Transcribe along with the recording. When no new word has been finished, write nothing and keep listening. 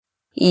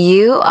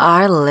You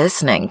are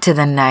listening to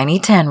the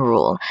 90-10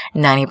 rule.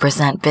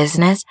 90%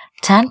 business,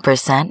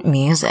 10%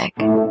 music.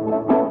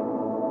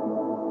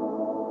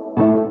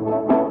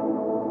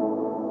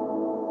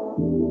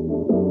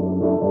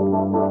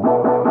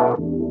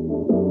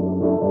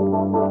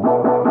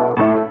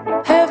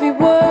 Heavy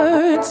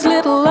words,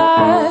 little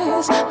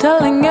lies,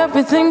 telling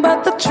everything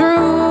but the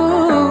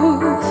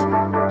truth.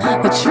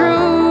 The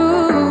truth.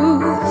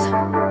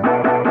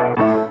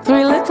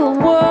 Three little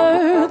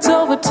words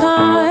over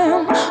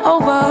time,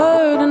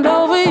 overheard and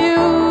overused.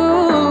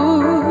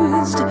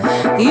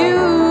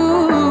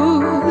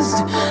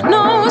 Used.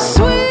 No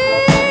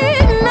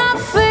sweet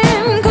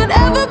nothing could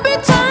ever be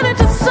turned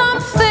into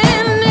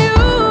something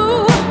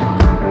new.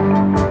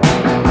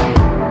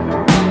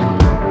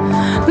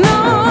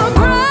 No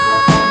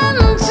grand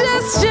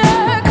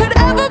gesture could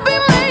ever be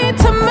made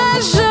to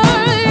measure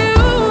you.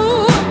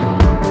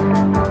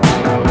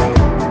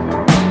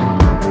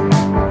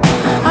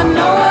 I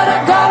know what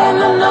I got and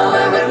I know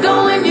where we're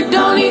going. You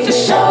don't need to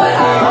show it, I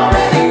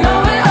already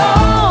know it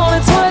all.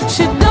 It's what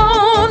you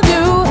don't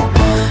do,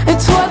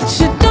 it's what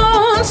you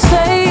don't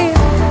say.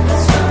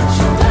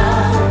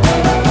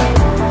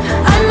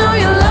 I know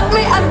you love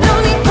me, I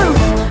don't need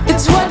proof.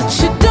 It's what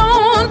you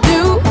don't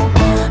do,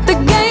 the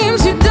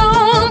games you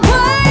don't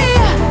play.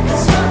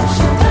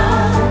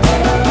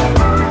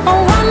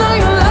 Oh, I know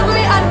you love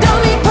me, I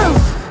don't need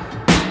proof.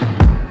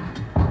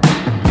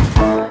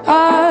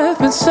 I've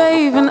been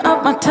saving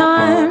up my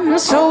time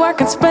so I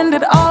can spend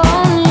it all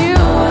on you.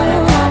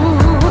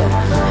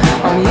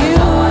 On you.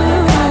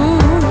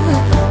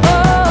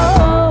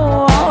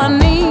 Oh, all I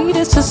need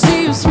is to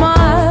see you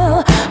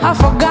smile. I've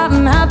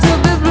forgotten how to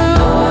be blue.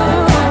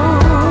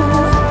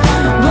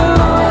 Blue.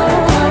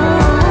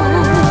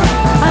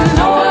 I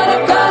know what I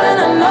got and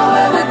I know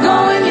where we're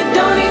going. You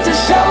don't need to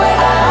show it,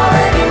 I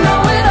already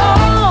know it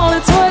all.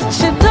 It's what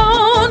you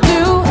don't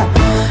do,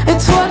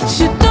 it's what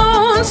you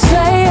don't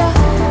say.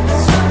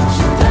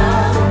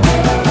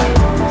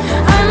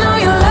 I know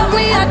you love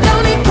me, I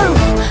don't need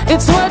proof.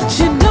 It's what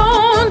you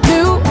don't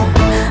do,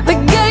 the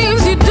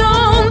games you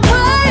don't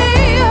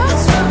play.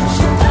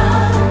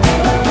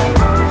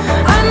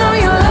 I know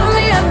you love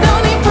me, I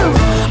don't need proof.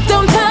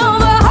 Don't tell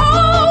the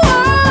whole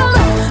world,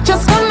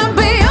 just gonna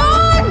be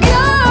your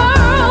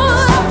girl.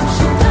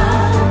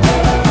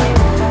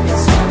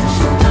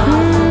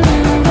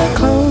 The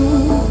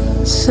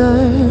closer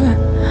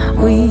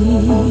we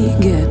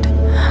get,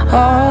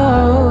 oh,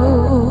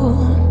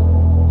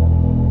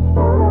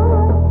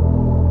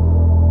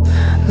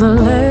 the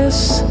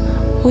less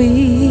we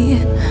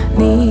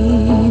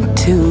need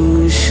to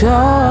show.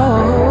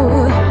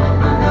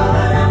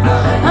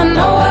 I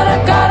know what I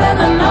got and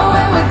I know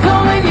where we're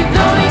going. You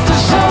don't need to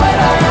show it,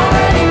 I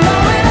already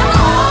know it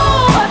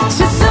all. What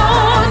you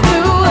don't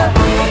do,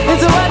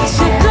 it's what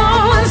you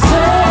don't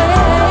say.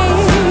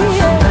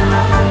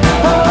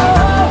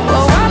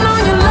 Oh, I know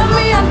you love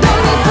me, I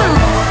don't need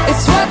proof.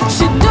 It's what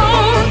you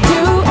don't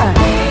do,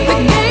 the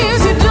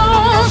games you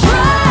don't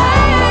play.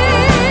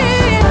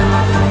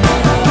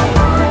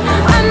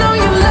 I know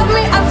you love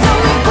me, I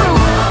don't need proof.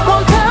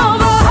 Won't tell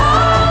the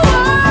whole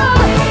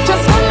world,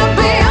 just gonna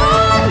be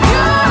your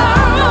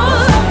girl.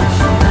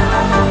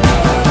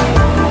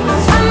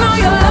 I know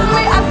you love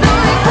me, I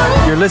don't need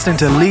proof. You're listening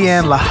to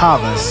Leanne La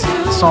Havas.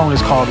 The song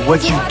is called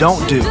What You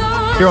Don't Do,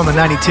 here on the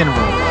 90-10 rule.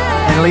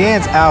 And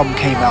Leanne's album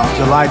came out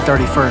July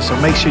 31st, so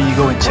make sure you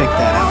go and check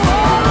that out.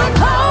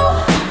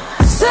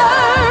 Closer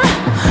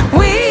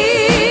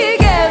we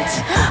get,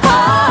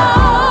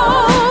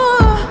 oh,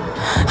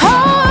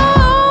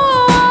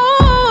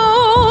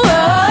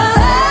 the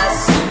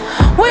less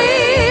we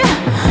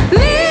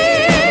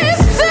need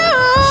to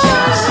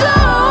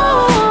show.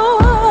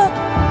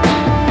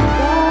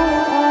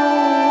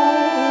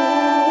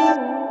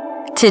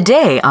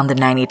 Today on the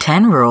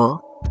 90-10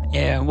 rule.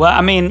 Yeah, well,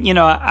 I mean, you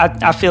know,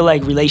 I feel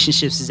like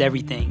relationships is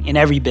everything in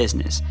every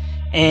business.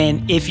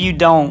 And if you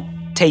don't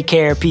take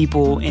care of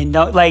people and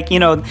don't, like, you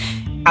know,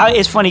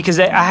 it's funny because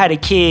I had a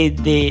kid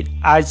that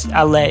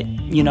I let,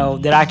 you know,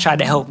 that I tried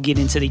to help get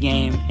into the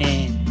game.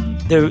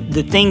 And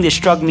the thing that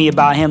struck me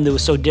about him that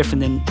was so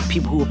different than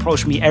people who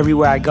approach me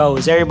everywhere I go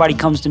is everybody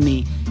comes to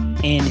me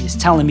and is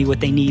telling me what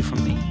they need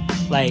from me,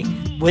 like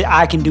what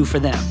I can do for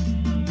them.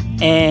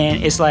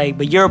 And it's like,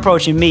 but you're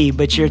approaching me,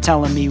 but you're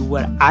telling me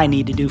what I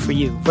need to do for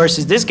you.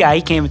 Versus this guy,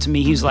 he came up to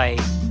me, he was like,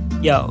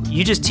 yo,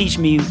 you just teach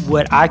me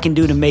what I can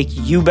do to make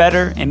you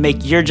better and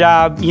make your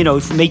job, you know,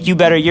 make you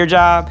better at your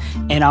job,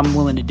 and I'm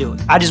willing to do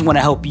it. I just want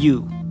to help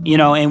you, you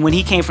know. And when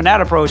he came from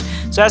that approach,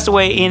 so that's the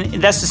way,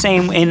 and that's the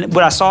same, and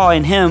what I saw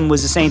in him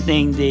was the same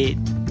thing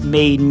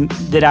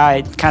that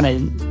I kind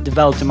of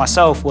developed in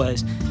myself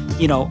was,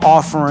 you know,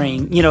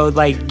 offering, you know,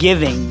 like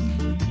giving.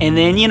 And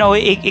then, you know,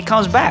 it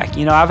comes back.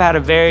 You know, I've had a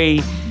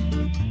very,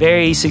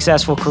 very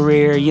successful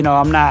career. You know,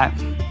 I'm not,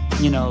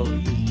 you know,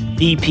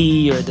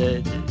 VP or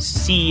the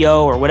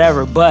CEO or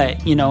whatever,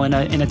 but, you know, in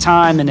a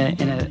time, in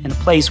a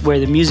place where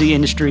the music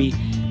industry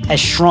has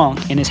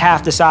shrunk and is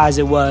half the size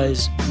it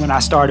was when I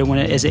started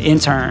as an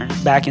intern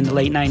back in the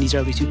late 90s,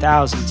 early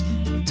 2000s,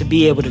 to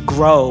be able to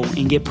grow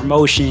and get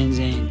promotions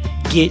and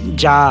get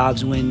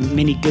jobs when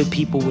many good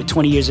people with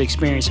 20 years of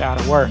experience are out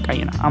of work.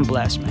 I'm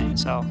blessed, man.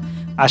 So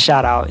I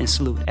shout out and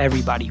salute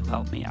everybody who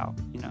helped me out.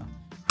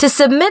 To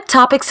submit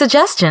topic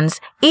suggestions,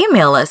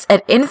 email us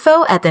at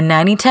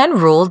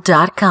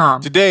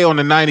info@the9010rule.com. Today on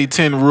the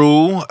 9010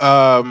 Rule,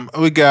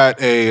 we got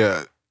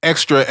a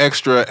extra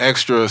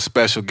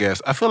special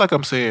guest. I feel like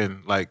I'm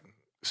saying like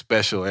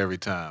special every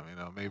time.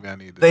 Maybe I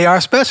need to. They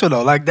are special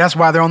though. Like that's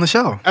why they're on the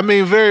show. I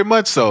mean, very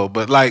much so.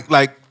 But like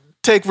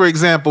take for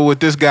example with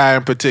this guy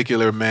in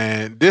particular,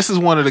 man. This is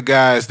one of the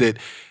guys that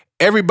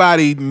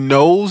everybody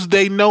knows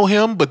they know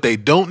him, but they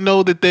don't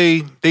know that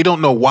they don't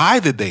know why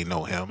that they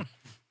know him.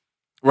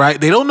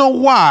 Right? They don't know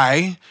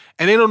why,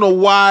 and they don't know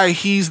why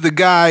he's the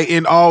guy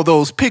in all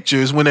those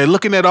pictures. When they're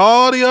looking at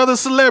all the other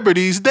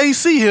celebrities, they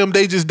see him,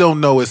 they just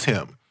don't know it's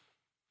him.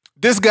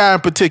 This guy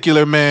in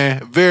particular,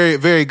 man, very,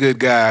 very good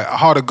guy, a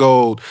heart of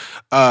gold.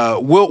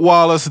 Wilt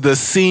Wallace, the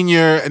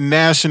Senior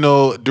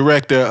National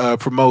Director of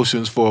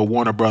Promotions for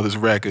Warner Bros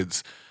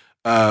Records.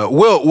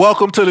 Wilt,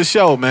 welcome to the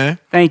show, man.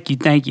 Thank you.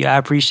 I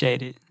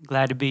appreciate it.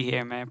 Glad to be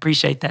here, man.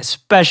 Appreciate that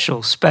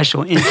special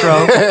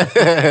intro.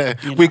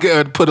 We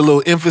could put a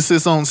little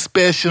emphasis on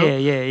special.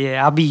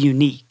 Yeah. I'll be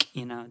unique,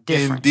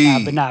 different.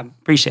 Indeed. But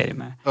appreciate it,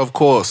 man. Of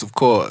course.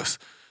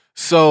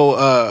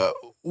 So,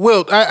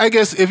 Wilt, I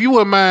guess if you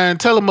wouldn't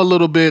mind, tell them a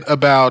little bit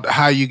about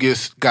how you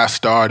got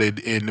started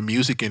in the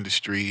music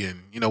industry,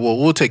 and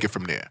we'll take it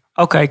from there.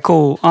 Okay,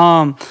 cool.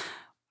 I'm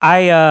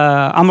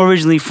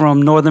originally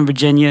from Northern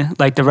Virginia,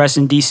 like the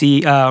Reston,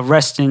 D.C.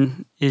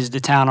 Reston is the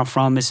town I'm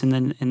from. It's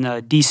in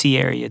the D.C.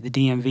 area, the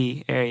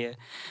DMV area.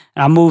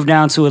 And I moved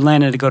down to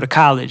Atlanta to go to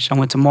college. I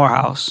went to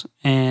Morehouse,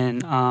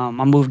 and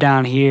I moved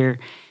down here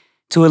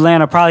to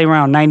Atlanta probably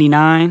around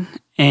 99.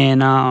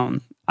 And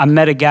I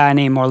met a guy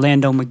named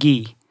Orlando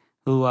McGee,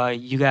 who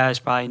you guys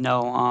probably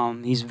know.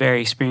 He's a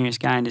very experienced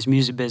guy in this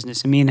music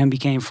business, and me and him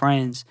became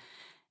friends.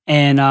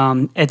 And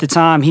at the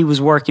time, he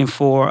was working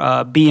for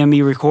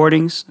BME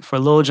Recordings for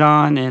Lil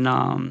Jon and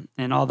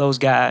all those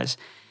guys.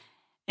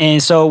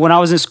 And so when I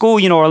was in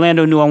school,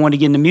 Orlando knew I wanted to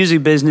get in the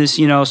music business,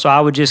 so I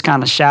would just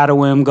kind of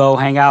shadow him, go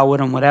hang out with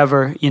him,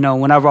 whatever.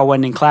 Whenever I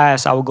wasn't in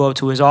class, I would go up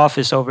to his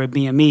office over at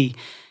BME.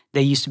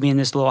 They used to be in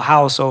this little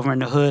house over in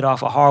the hood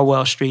off of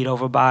Harwell Street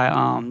over by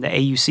the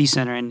AUC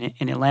Center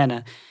in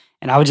Atlanta.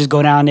 And I would just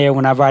go down there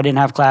whenever I didn't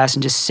have class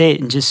and just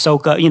sit and just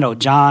soak up,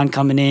 John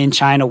coming in,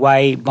 China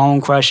White, Bone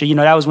Crusher.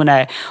 That was when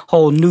that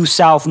whole New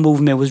South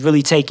movement was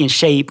really taking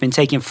shape and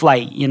taking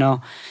flight,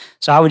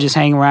 So I would just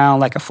hang around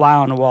like a fly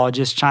on the wall,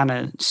 just trying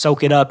to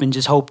soak it up and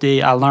just hope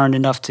that I learned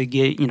enough to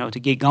get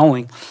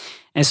going.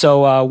 And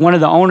so one of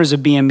the owners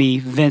of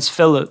BME, Vince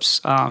Phillips,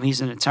 he's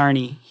an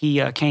attorney.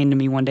 He came to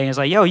me one day and was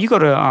like, "Yo, you go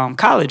to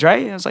college,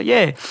 right?" I was like,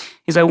 "Yeah."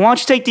 He's like, "Why don't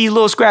you take these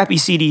little scrappy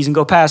CDs and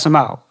go pass them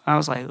out?" I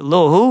was like,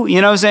 "Little who?"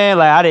 You know what I'm saying?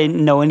 Like, I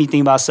didn't know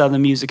anything about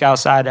Southern music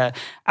outside of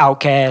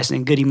Outkast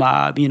and Goody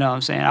Mob. You know what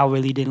I'm saying? I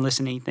really didn't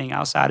listen to anything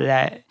outside of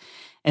that.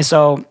 And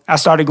so I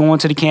started going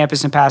to the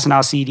campus and passing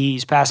out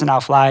CDs, passing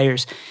out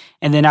flyers.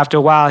 And then after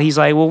a while, he's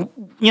like, "Well,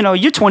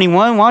 you're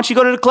 21. Why don't you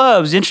go to the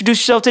clubs, introduce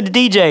yourself to the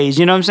DJs,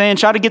 you know what I'm saying?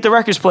 Try to get the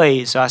records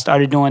played." So I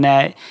started doing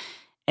that.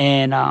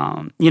 And,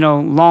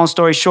 long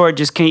story short,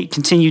 just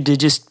continued to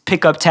just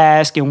pick up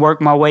tasks and work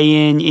my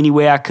way in any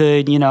way I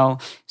could,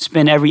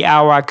 spend every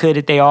hour I could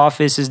at their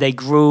office as they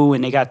grew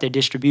and they got their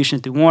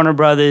distribution through Warner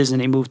Brothers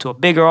and they moved to a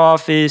bigger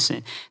office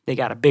and they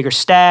got a bigger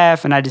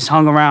staff. And I just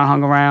hung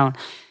around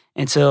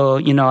until,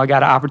 I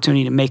got an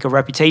opportunity to make a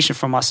reputation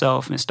for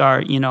myself and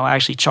start,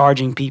 actually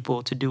charging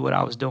people to do what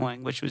I was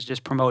doing, which was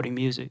just promoting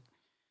music.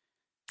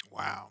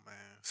 Wow, man.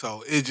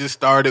 So it just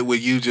started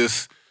with you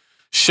just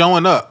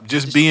showing up,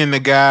 just being the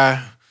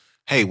guy,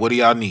 "Hey, what do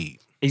y'all need?"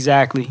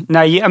 Exactly.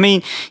 Now,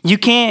 you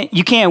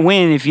can't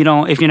win if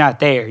you're not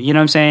there. You know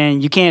what I'm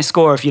saying? You can't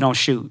score if you don't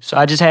shoot. So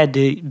I just had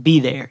to be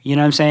there. You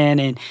know what I'm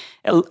saying? And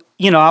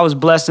I was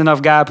blessed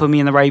enough. God put me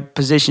in the right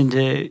position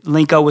to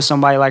link up with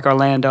somebody like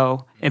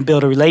Orlando and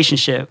build a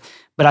relationship.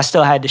 But I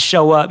still had to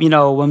show up.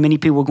 When many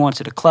people were going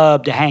to the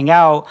club to hang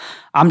out,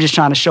 I'm just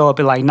trying to show up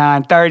at like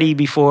 9:30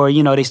 before,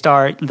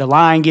 the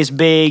line gets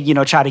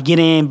big, try to get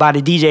in, buy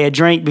the DJ a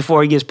drink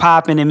before he gets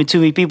popping, and too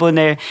many people in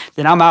there,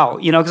 then I'm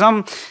out, because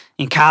I'm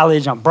in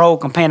college, I'm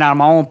broke, I'm paying out of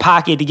my own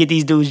pocket to get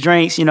these dudes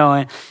drinks,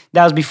 and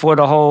that was before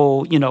the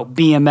whole,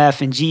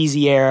 BMF and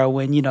Jeezy era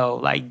when,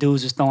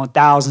 dudes was throwing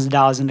thousands of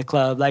dollars in the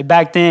club. Like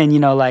back then,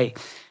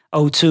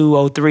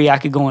 02, 03, I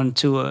could go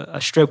into a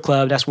strip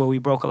club. That's where we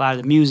broke a lot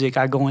of the music.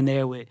 I go in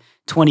there with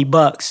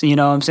 $20, you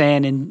know what I'm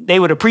saying? And they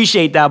would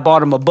appreciate that I bought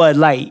them a Bud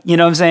Light, you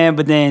know what I'm saying?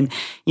 But then,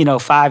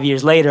 5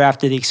 years later,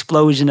 after the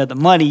explosion of the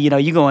money,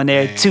 you go in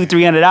there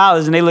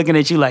 $200-$300 and they looking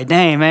at you like,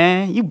 "Dang,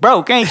 man, you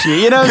broke, ain't you?"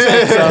 You know what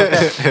I'm saying?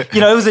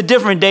 So, it was a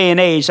different day and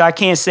age. So I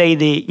can't say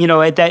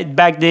that, at that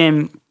back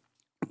then,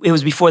 it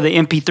was before the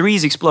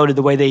MP3s exploded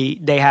the way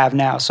they have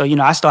now. So,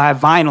 I still have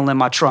vinyl in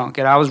my trunk.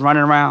 And I was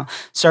running around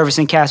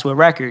servicing cats with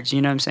records,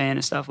 you know what I'm saying,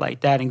 and stuff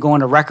like that. And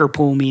going to record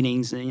pool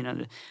meetings, and,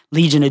 the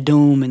Legion of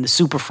Doom and the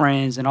Super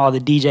Friends and all the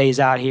DJs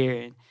out here.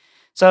 And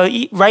So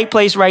right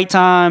place, right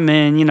time,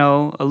 and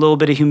a little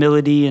bit of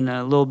humility and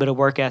a little bit of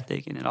work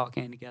ethic, and it all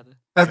came together.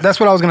 That's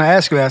what I was going to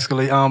ask you,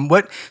 actually.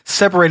 What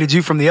separated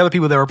you from the other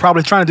people that were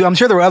probably trying to do? I'm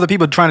sure there were other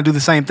people trying to do the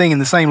same thing in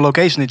the same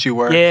location that you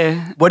were.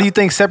 Yeah. What do you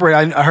think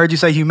separated? I heard you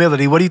say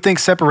humility. What do you think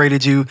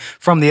separated you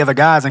from the other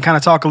guys? And kind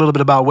of talk a little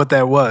bit about what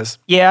that was.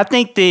 Yeah, I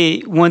think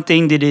the one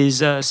thing that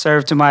is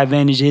served to my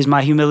advantage is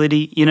my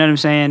humility. You know what I'm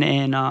saying?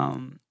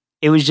 And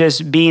it was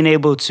just being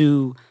able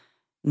to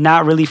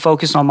not really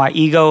focus on my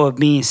ego of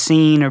being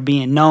seen or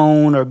being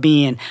known or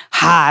being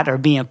hot or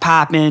being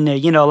popping.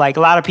 Like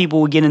a lot of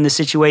people would get in the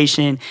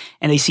situation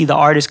and they see the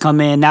artist come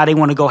in. Now they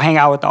want to go hang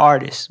out with the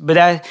artist.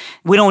 But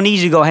we don't need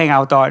you to go hang out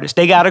with the artist.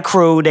 They got a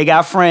crew. They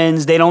got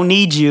friends. They don't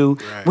need you.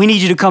 Right. We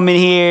need you to come in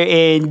here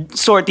and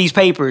sort these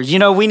papers.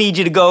 We need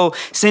you to go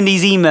send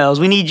these emails.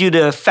 We need you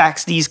to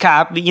fax these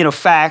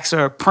fax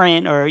or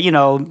print or,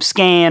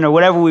 scan or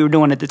whatever we were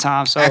doing at the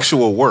time. So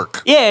actual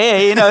work.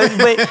 Yeah,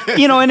 but,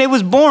 and it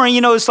was boring.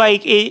 It's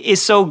like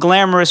it's so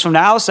glamorous from the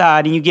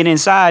outside, and you get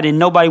inside, and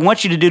nobody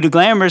wants you to do the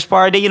glamorous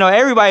part.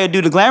 Everybody will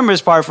do the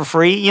glamorous part for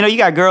free. You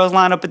got girls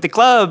lined up at the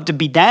club to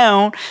be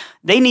down.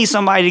 They need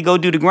somebody to go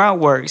do the grunt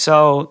work.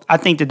 So I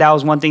think that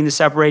was one thing that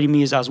separated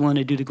me is I was willing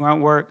to do the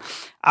grunt work.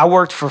 I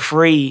worked for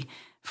free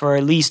for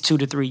at least 2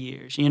 to 3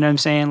 years. You know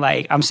what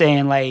I'm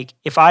saying? Like,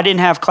 if I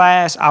didn't have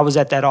class, I was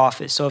at that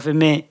office. So if it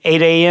meant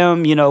 8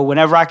 a.m.,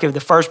 whenever the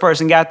first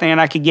person got there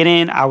and I could get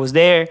in, I was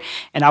there,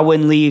 and I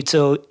wouldn't leave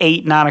till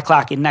 8, 9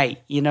 o'clock at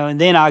night, and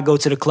then I'd go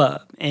to the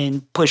club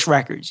and push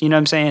records. You know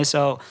what I'm saying?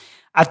 So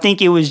I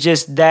think it was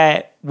just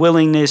that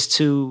willingness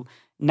to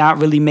not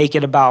really make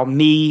it about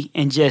me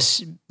and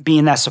just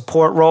being that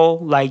support role,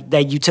 like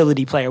that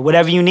utility player.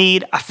 Whatever you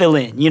need, I fill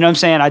in. You know what I'm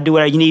saying? I do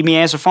whatever. You need me to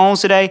answer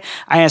phones today?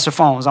 I answer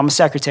phones. I'm a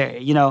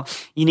secretary. You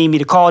need me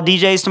to call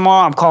DJs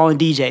tomorrow? I'm calling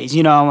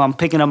DJs. I'm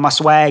picking up my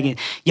swag and,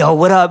 yo,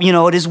 what up?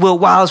 This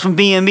Wilt Wallace from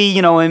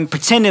BME, and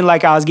pretending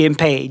like I was getting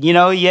paid. You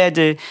had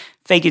to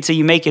fake it till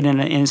you make it in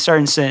a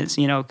certain sense,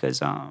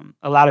 because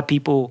a lot of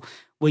people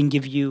wouldn't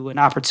give you an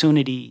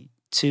opportunity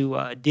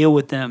to deal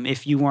with them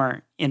if you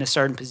weren't in a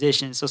certain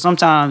position. So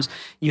sometimes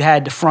you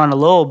had to front a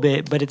little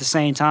bit, but at the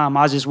same time,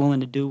 I was just willing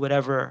to do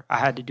whatever I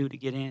had to do to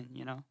get in,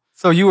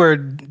 So you were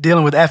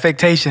dealing with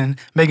affectation,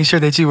 making sure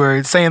that you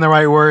were saying the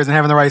right words and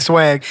having the right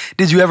swag.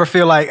 Did you ever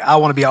feel like, I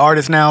want to be an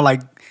artist now?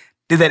 Like,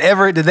 did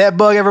that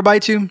bug ever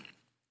bite you?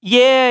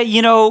 Yeah,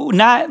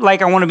 not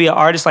like I want to be an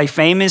artist, like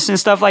famous and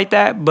stuff like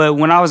that. But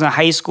when I was in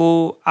high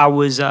school, I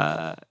was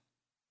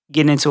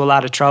getting into a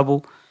lot of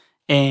trouble.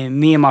 And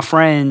me and my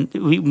friend,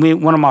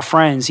 one of my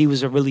friends, he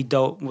was a really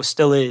dope,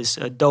 still is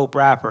a dope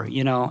rapper,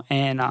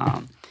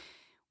 and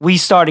we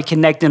started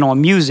connecting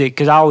on music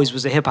because I always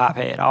was a hip hop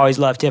head. I always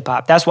loved hip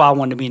hop. That's why I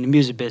wanted to be in the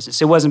music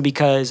business. It wasn't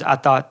because I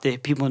thought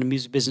that people in the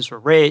music business were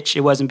rich.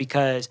 It wasn't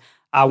because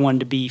I wanted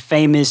to be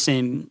famous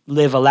and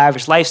live a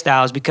lavish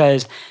lifestyle. It's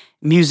because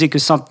music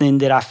is something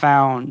that I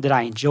found that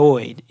I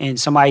enjoyed. And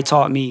somebody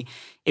taught me,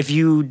 if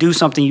you do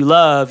something you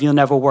love, you'll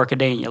never work a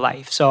day in your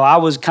life. So I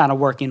was kind of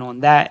working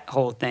on that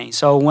whole thing.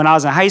 So when I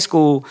was in high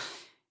school,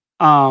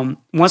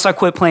 once I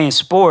quit playing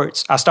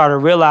sports, I started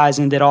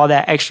realizing that all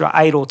that extra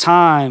idle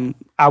time,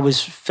 I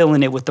was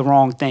filling it with the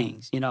wrong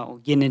things,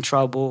 getting in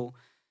trouble,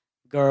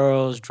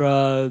 girls,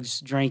 drugs,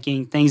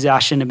 drinking, things that I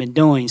shouldn't have been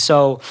doing.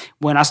 So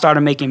when I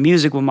started making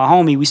music with my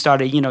homie, we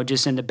started,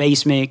 just in the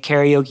basement,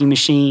 karaoke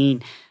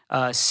machine,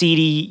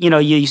 CD,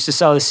 you used to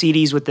sell the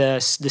CDs with the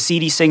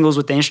CD singles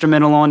with the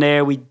instrumental on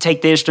there. We'd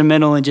take the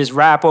instrumental and just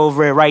rap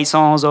over it, write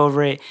songs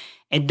over it.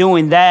 And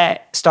doing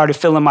that started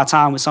filling my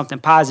time with something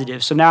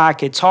positive. So now I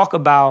could talk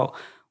about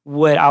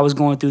what I was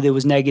going through that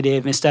was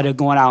negative instead of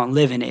going out and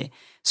living it.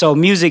 So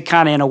music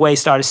kind of in a way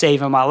started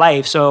saving my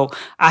life. So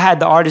I had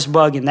the artist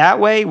bug in that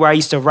way where I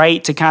used to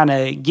write to kind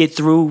of get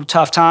through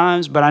tough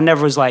times, but I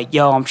never was like,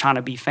 yo, I'm trying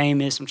to be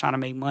famous. I'm trying to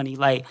make money.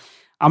 Like,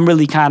 I'm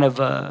really kind of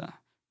a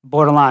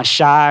borderline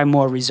shy,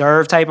 more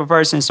reserved type of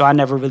person. So I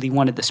never really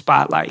wanted the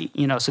spotlight,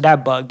 so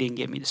that bug didn't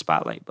give me the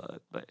spotlight bug,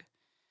 but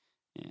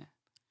yeah.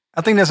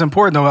 I think that's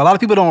important though. A lot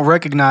of people don't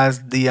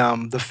recognize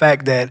the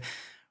fact that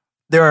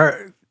there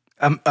are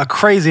a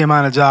crazy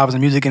amount of jobs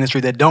in the music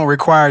industry that don't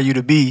require you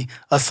to be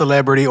a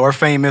celebrity or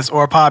famous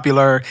or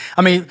popular.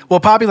 I mean, well,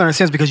 popular in a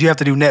sense because you have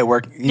to do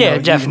networking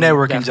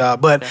Definitely.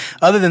 job. But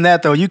other than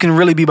that though, you can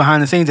really be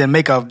behind the scenes and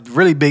make a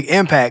really big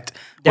impact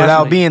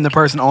without being the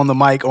person on the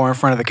mic or in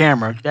front of the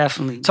camera.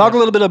 Definitely. Talk a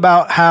little bit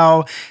about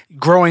how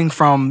growing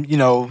from,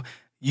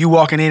 you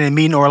walking in and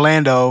meeting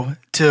Orlando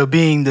to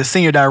being the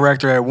senior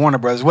director at Warner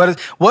Bros.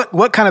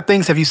 What kind of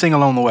things have you seen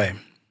along the way?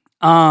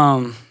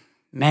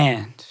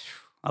 Man,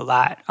 a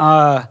lot.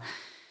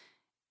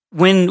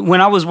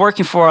 When I was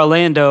working for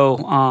Orlando,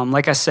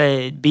 like I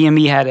said,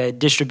 BME had a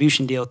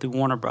distribution deal through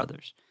Warner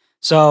Brothers.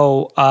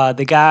 So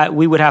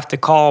we would have to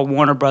call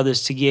Warner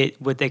Brothers to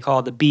get what they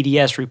call the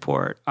BDS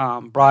report,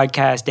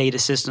 Broadcast Data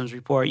Systems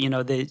report.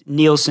 The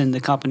Nielsen, the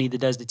company that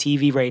does the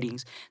TV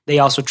ratings, they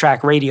also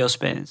track radio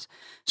spins.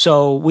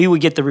 So we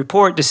would get the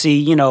report to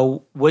see,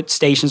 what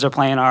stations are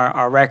playing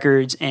our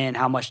records and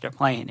how much they're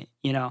playing it,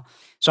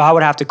 So I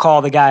would have to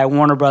call the guy at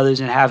Warner Brothers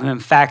and have him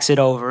fax it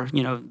over.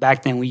 You know,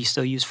 back then we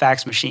still use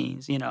fax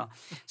machines, you know.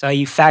 So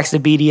he faxed the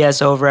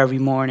BDS over every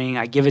morning.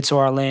 I give it to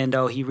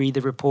Orlando. He read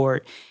the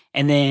report.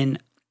 And then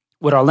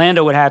what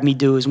Orlando would have me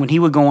do is when he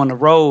would go on the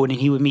road and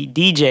he would meet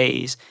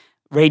DJs,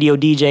 radio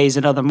DJs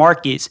in other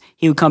markets,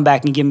 he would come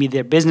back and give me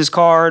their business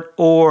card,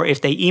 or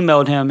if they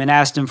emailed him and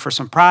asked him for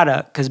some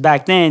product, because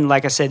back then,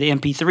 like I said, the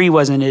MP3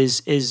 wasn't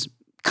as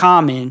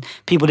common.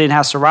 People didn't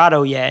have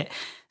Serato yet.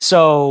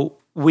 So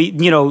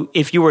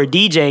if you were a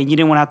DJ and you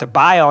didn't want to have to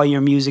buy all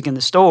your music in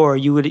the store,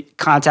 you would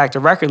contact a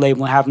record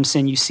label and have them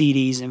send you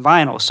CDs and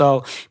vinyl.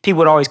 So people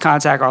would always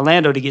contact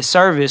Orlando to get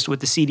serviced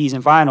with the CDs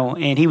and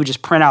vinyl, and he would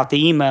just print out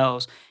the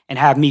emails and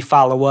have me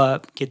follow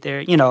up, get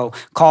their,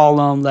 call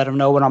them, let them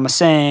know what I'm going to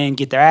send,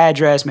 get their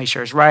address, make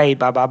sure it's right,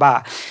 blah, blah,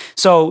 blah.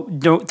 So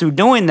through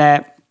doing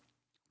that,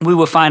 we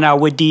would find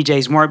out what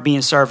DJs weren't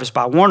being serviced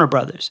by Warner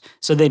Brothers.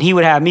 So then he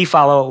would have me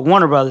follow up with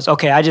Warner Brothers.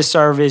 Okay, I just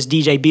serviced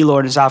DJ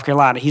B-Lord in South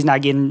Carolina. He's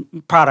not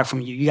getting product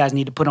from you. You guys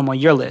need to put him on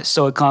your list.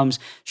 So it comes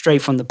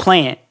straight from the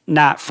plant,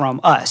 not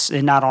from us,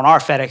 and not on our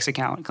FedEx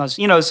account. Because,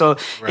 so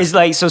right. It's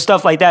like, so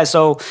stuff like that.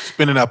 So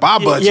spinning up our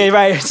budget. Yeah,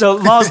 right. So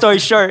long story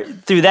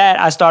short, through that,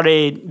 I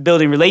started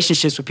building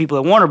relationships with people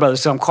at Warner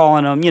Brothers. So I'm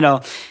calling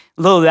them,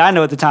 little did I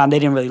know at the time, they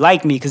didn't really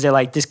like me because they're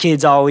like, this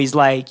kid's always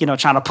like,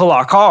 trying to pull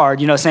our card,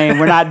 saying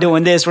we're not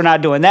doing this, we're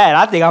not doing that.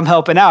 I think I'm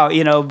helping out,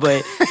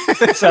 but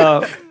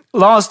so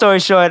long story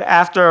short,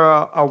 after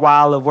a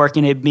while of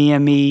working at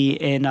BME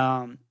in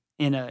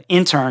an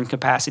intern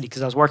capacity,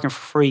 because I was working for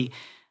free,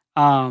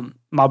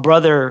 my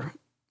brother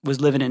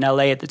was living in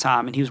LA at the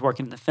time and he was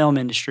working in the film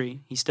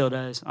industry. He still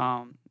does.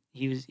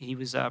 He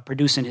was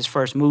producing his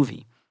first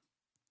movie.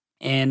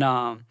 And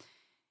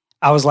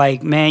I was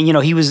like, man,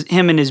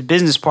 him and his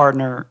business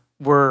partner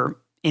were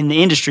in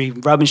the industry,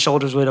 rubbing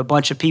shoulders with a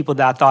bunch of people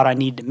that I thought I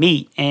needed to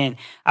meet. And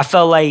I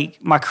felt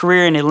like my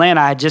career in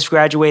Atlanta, I had just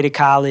graduated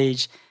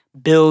college,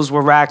 bills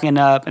were racking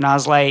up, and I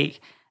was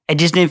like, I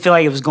just didn't feel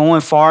like it was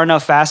going far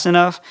enough, fast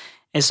enough.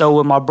 And so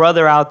with my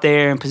brother out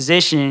there in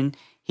position,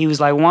 he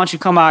was like, why don't you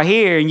come out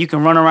here and you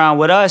can run around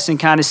with us and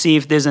kind of see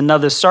if there's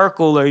another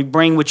circle, or you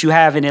bring what you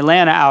have in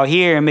Atlanta out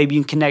here and maybe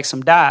you can connect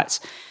some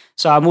dots.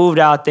 So I moved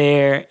out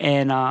there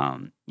and,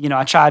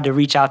 I tried to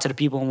reach out to the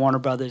people in Warner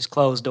Brothers,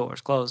 closed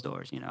doors.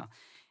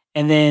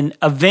 And then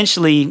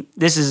eventually,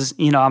 this is,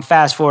 I'm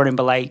fast forwarding,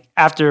 but like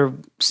after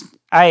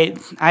I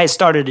had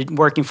started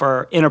working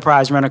for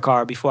Enterprise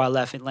Rent-A-Car before I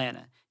left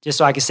Atlanta, just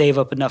so I could save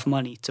up enough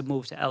money to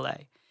move to LA.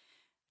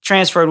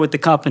 Transferred with the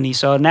company.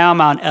 So now I'm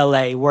out in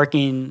LA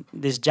working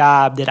this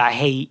job that I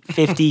hate,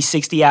 50,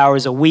 60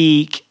 hours a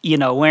week,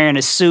 wearing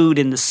a suit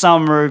in the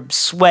summer,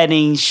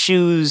 sweating,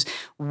 shoes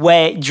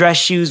wet, dress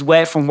shoes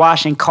wet from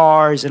washing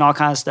cars and all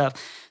kinds of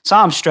stuff. So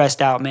I'm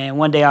stressed out, man.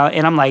 One day,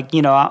 I'm like,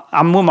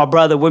 I'm with my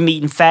brother. We're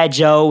meeting Fat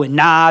Joe and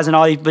Nas and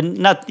all these, but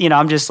not,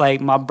 I'm just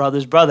like my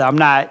brother's brother. I'm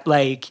not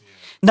like,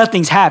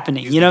 nothing's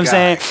happening. You know what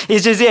I'm saying?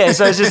 It's just,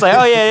 So it's just like,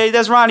 oh yeah,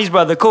 that's Ronnie's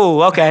brother.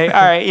 Cool. Okay.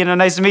 All right.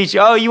 Nice to meet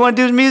you. Oh, you want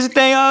to do this music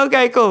thing? Oh,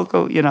 okay, cool.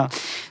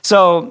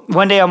 So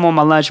one day I'm on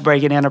my lunch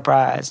break at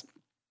Enterprise.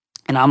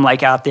 And I'm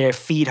like out there,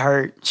 feet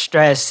hurt,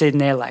 stressed, sitting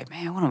there like,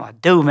 man, what do I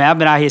do, man? I've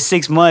been out here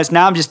 6 months.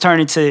 Now I'm just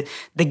turning to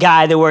the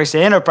guy that works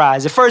at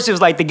Enterprise. At first it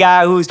was like the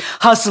guy who's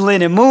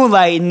hustling and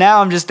moonlighting.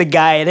 Now I'm just the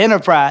guy at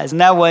Enterprise.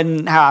 And that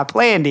wasn't how I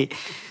planned it.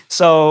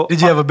 So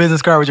did you have a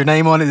business card with your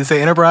name on it that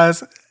say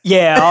Enterprise?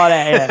 Yeah, all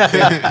that.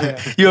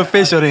 Yeah. You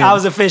official then? I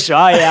was official.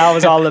 Oh yeah, I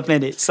was all up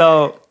in it.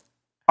 So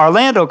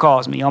Orlando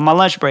calls me on my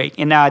lunch break.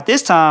 And now at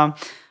this time,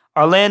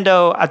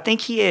 Orlando, I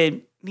think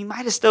he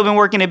might have still been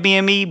working at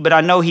BME, but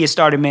I know he had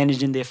started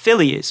managing the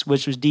affiliates,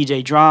 which was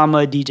DJ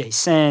Drama, DJ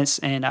Sense,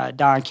 and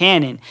Don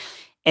Cannon.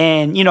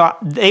 And,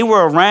 they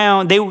were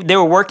around, they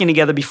were working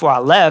together before I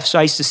left, so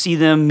I used to see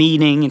them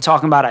meeting and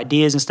talking about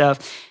ideas and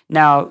stuff.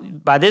 Now,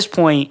 by this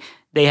point,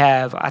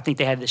 I think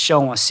they had the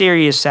show on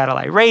Sirius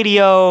satellite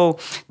radio,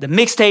 the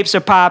mixtapes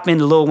are popping,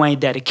 the Lil Wayne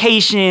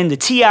dedication, the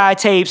T.I.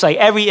 tapes,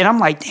 and I'm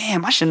like,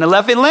 damn, I shouldn't have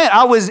left Atlanta.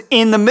 I was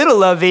in the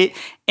middle of it,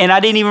 and I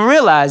didn't even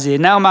realize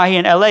it. Now I'm out here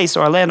in L.A.,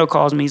 so Orlando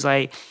calls me, he's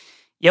like,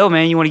 yo,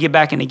 man, you want to get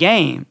back in the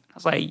game? I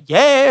was like,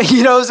 yeah,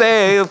 what I'm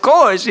saying? Of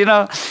course,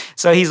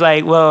 So he's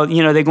like, well,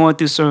 they're going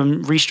through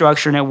some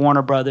restructuring at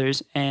Warner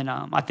Brothers, and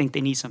I think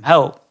they need some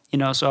help,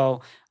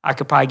 so I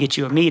could probably get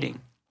you a meeting.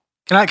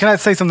 Can I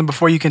say something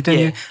before you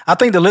continue? Yeah. I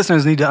think the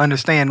listeners need to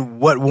understand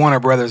what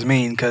Warner Brothers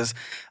mean, because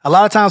a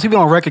lot of times people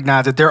don't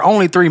recognize that there are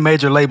only 3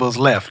 major labels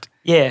left.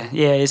 Yeah.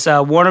 It's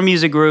Warner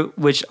Music Group,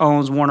 which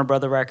owns Warner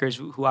Bros Records,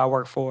 who I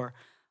work for.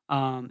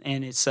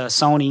 And it's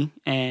Sony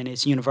and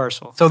it's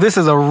Universal. So this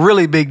is a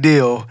really big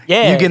deal.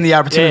 Yeah. You getting the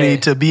opportunity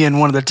to be in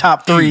one of the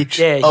top 3 of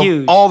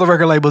huge. all the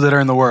record labels that are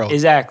in the world.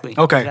 Exactly.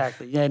 Okay.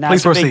 Exactly. Yeah, Please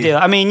it's a proceed. big deal.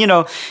 I mean,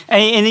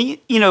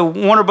 and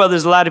Warner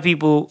Brothers, a lot of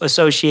people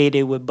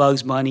associated with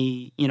Bugs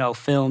Bunny,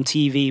 film,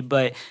 TV,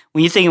 but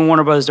when you think of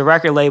Warner Brothers, the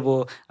record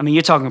label, I mean,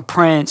 you're talking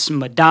Prince,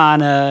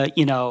 Madonna,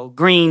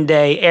 Green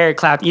Day, Eric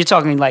Clapton. You're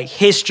talking like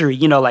history,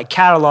 like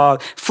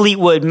catalog,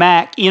 Fleetwood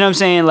Mac, you know what I'm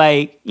saying?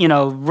 Like,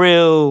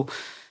 real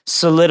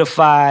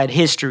solidified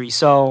history.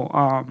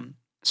 So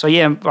So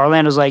yeah,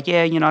 Orlando's like,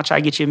 yeah, I'll try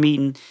to get you a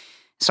meeting.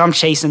 So I'm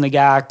chasing the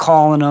guy,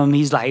 calling him.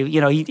 He's like,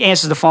 he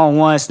answers the phone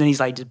once, then he's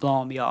like just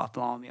blowing me off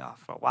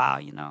for a while,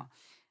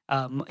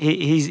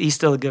 he's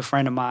still a good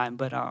friend of mine,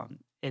 but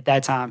at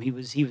that time he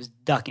was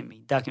ducking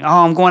me. Oh,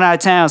 I'm going out of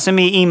town. Send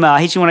me an email. I'll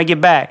hit you when I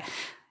get back.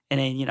 And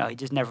then, he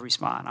just never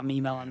respond. I'm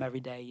emailing him every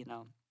day,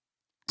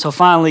 So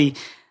finally,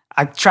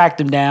 I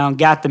tracked him down,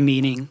 got the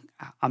meeting.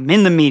 I'm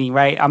in the meeting,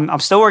 right? I'm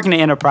still working at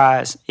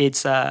Enterprise.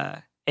 It's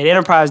at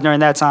Enterprise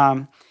during that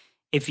time,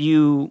 if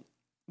you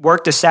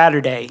worked a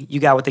Saturday, you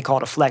got what they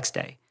called a flex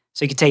day.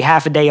 So you could take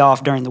half a day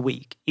off during the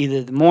week,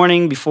 either the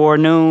morning before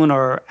noon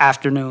or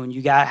afternoon.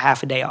 You got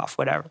half a day off,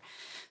 whatever.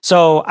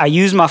 So I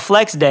used my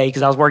flex day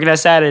because I was working that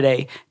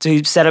Saturday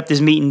to set up this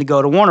meeting to go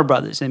to Warner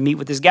Brothers and meet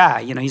with this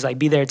guy. He's like,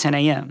 be there at 10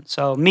 a.m.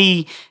 So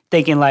me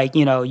thinking like,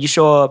 you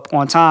show up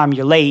on time,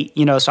 you're late,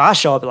 so I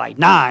show up at like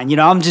 9.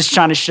 I'm just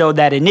trying to show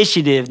that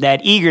initiative,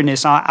 that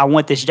eagerness. I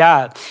want this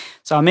job.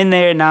 So I'm in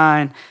there at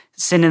 9,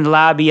 sitting in the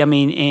lobby.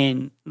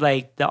 And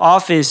like the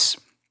office,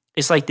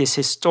 it's like this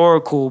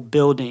historical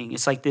building.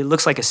 It's like, it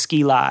looks like a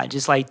ski lodge.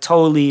 It's like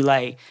totally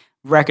like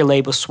record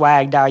label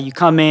swagged out. You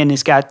come in,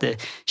 it's got the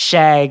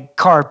shag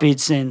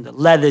carpets and the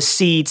leather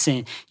seats,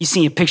 and you're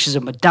seeing pictures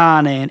of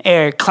Madonna and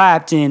Eric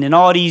Clapton and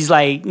all these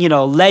like,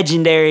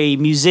 legendary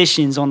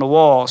musicians on the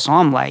wall. So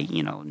I'm like,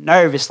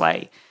 nervous,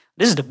 like,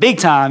 this is the big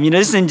time.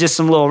 This isn't just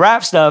some little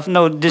rap stuff.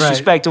 No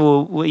disrespect to,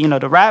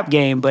 the rap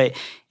game, but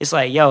it's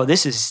like, yo,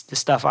 this is the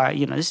stuff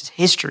this is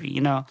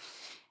history,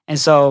 And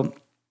so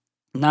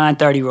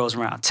 9:30 rolls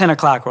around, 10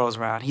 o'clock rolls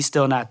around. He's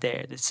still not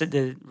there.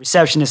 The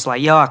receptionist's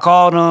like, yo, I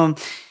called him.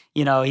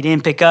 He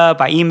didn't pick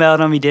up. I emailed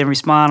him. He didn't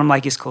respond. I'm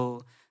like, it's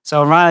cool.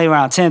 So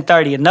around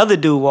 10:30, another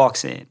dude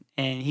walks in,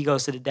 and he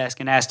goes to the desk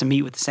and asks to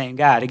meet with the same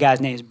guy. The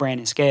guy's name is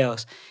Brandon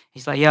Scales.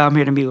 He's like, yo, I'm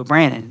here to meet with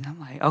Brandon. I'm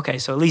like, okay,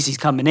 so at least he's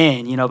coming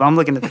in, but I'm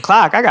looking at the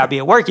clock. I got to be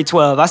at work at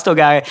 12. I still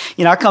got,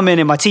 I come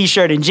in my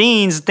T-shirt and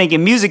jeans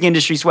thinking music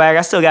industry swag.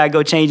 I still got to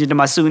go change into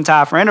my suit and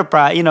tie for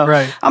Enterprise.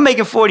 Right. I'm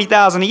making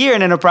 $40,000 a year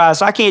in Enterprise,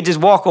 so I can't just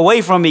walk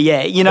away from it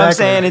yet, what I'm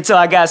saying, until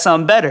I got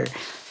something better.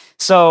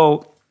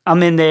 So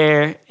I'm in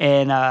there,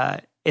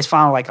 and it's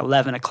finally like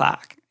 11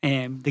 o'clock,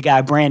 and the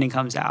guy Brandon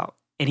comes out,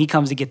 and he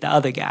comes to get the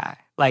other guy.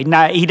 Like,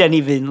 he doesn't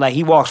even, like,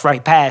 he walks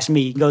right past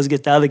me. He goes to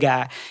get the other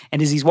guy.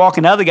 And as he's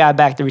walking the other guy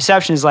back, the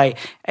receptionist is like,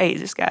 hey,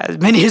 this guy's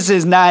been here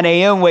since 9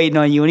 a.m. waiting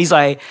on you. And he's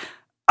like,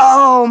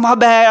 oh, my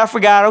bad, I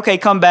forgot. Okay,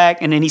 come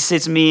back. And then he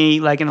sits me,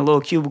 like, in a little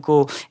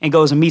cubicle and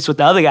goes and meets with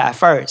the other guy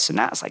first. So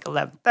now it's like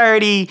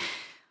 11:30.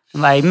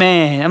 I'm like,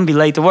 man, I'm going to be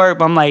late to work.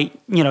 But I'm like,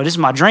 this is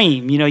my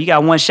dream. You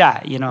got one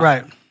shot,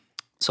 Right.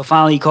 So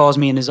finally he calls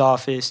me in his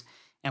office,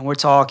 and we're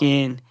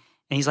talking.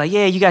 And he's like,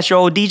 yeah, you got your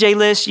old DJ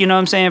list, what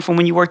I'm saying, from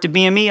when you worked at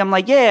BME? I'm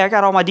like, yeah, I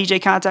got all my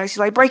DJ contacts. He's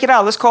like, break it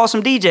out. Let's call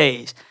some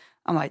DJs.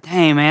 I'm like,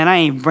 dang, man, I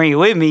ain't bring it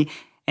with me.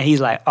 And he's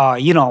like, oh,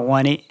 you don't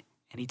want it.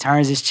 And he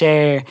turns his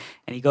chair,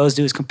 and he goes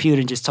to his computer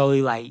and just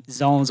totally, like,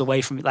 zones away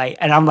from me. Like,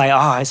 and I'm like,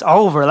 oh, it's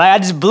over. Like, I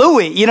just blew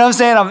it. You know what I'm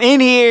saying? I'm in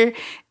here,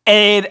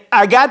 and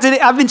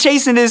I've been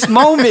chasing this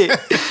moment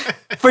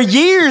for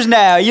years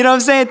now. You know what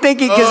I'm saying?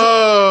 Thinking,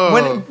 because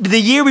when the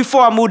year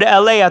before I moved to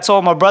LA, I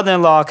told my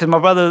brother-in-law,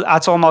 because I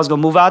told him I was going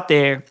to move out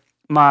there,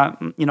 my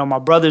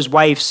brother's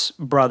wife's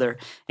brother.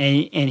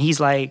 And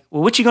he's like,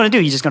 well, what you going to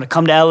do? You just going to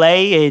come to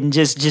LA and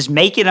just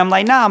make it? I'm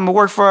like, nah, I'm going to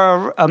work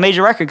for a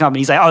major record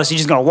company. He's like, oh, so you're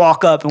just going to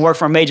walk up and work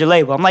for a major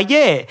label? I'm like,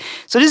 yeah.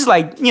 So this is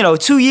like,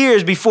 2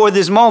 years before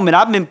this moment.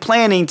 I've been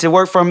planning to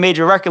work for a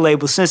major record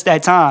label since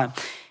that time.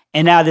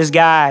 And now this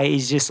guy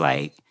is just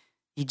like,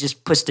 he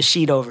just puts the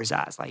sheet over his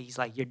eyes. Like, he's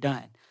like, you're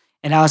done.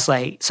 And I was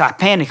like, so I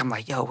panic. I'm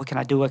like, yo, what can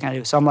I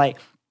do? So I'm like,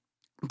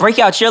 break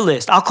out your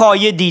list. I'll call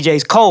your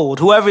DJs cold.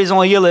 Whoever is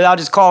on your list, I'll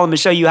just call them and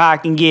show you how I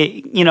can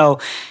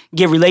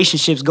get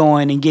relationships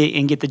going and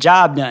get the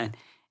job done.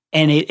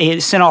 And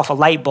it sent off a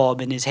light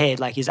bulb in his head.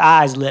 Like, his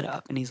eyes lit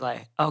up. And he's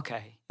like,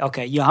 okay,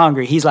 you're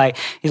hungry. He's like,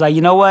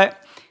 you know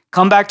what?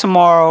 Come back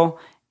tomorrow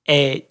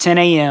at 10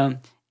 a.m.,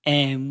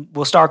 and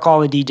we'll start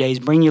calling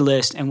DJs, bring your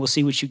list, and we'll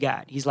see what you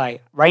got. He's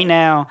like, right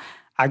now,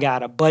 I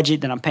got a budget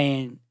that I'm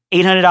paying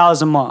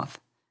 $800 a month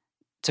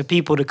to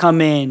people to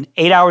come in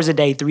 8 hours a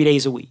day, 3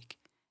 days a week.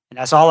 And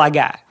that's all I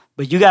got.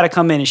 But you got to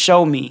come in and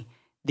show me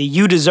that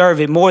you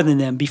deserve it more than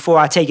them before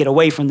I take it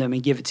away from them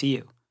and give it to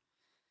you.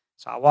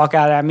 So I walk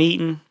out of that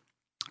meeting,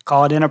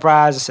 called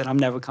Enterprise. I said, I'm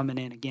never coming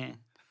in again.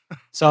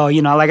 So,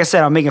 like I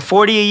said, I'm making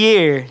 $40 a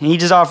year, and he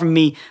just offered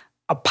me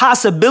a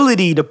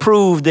possibility to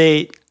prove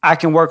that I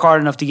can work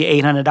hard enough to get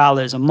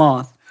 $800 a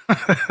month.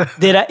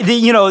 that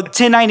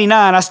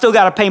 1099, I still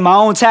got to pay my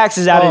own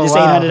taxes out of this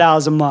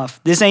 $800 a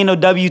month. This ain't no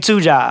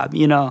W-2 job,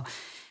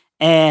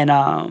 And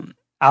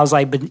I was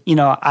like, but,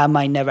 I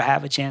might never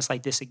have a chance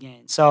like this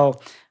again. So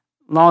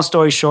long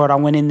story short, I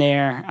went in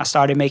there. I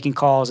started making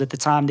calls. At the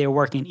time, they were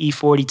working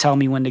E40, Tell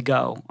Me When to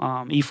Go.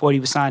 E40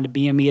 was signed to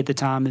BME at the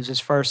time. It was his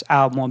first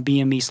album on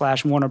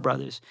BME/Warner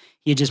Brothers.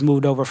 He had just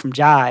moved over from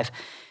Jive.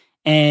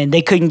 And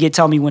they couldn't get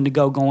Tell Me When to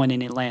Go going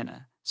in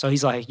Atlanta. So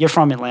he's like, you're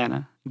from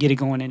Atlanta. Get it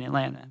going in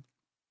Atlanta.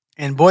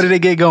 And boy, did it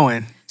get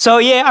going. So,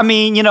 yeah, I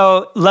mean,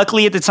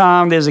 luckily at the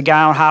time, there's a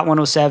guy on Hot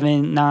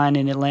 107.9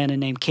 in Atlanta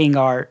named King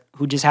Art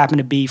who just happened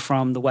to be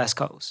from the West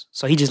Coast.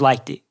 So he just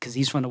liked it because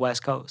he's from the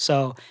West Coast.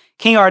 So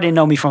King Art didn't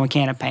know me from a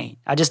can of paint.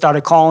 I just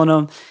started calling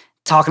him,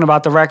 talking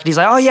about the record. He's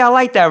like, oh, yeah, I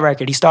like that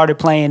record. He started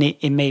playing it.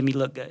 It made me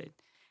look good.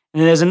 And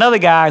then there's another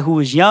guy who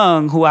was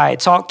young who I had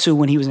talked to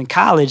when he was in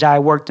college. I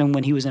worked him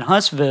when he was in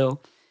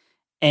Huntsville.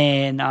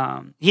 And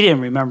he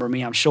didn't remember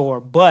me, I'm sure,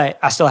 but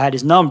I still had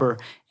his number,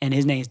 and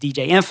his name's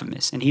DJ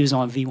Infamous, and he was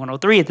on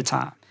V103 at the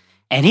time.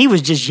 And he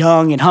was just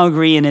young and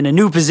hungry and in a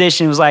new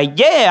position. Was like,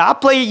 yeah, I'll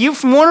play you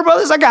from Warner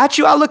Brothers. I got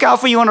you. I'll look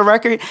out for you on the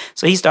record.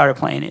 So he started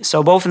playing it.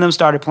 So both of them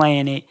started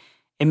playing it.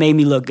 It made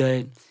me look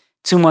good.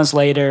 2 months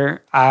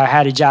later, I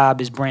had a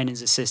job as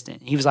Brandon's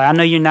assistant. He was like, I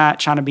know you're not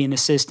trying to be an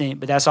assistant,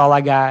 but that's all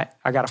I got.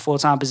 I got a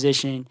full-time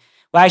position.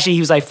 Well, actually, he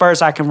was like,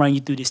 first I can run you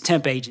through this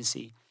temp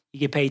agency. You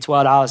get paid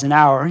 $12 an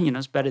hour.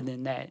 It's better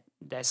than that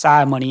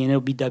side money, and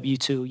it'll be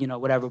W-2,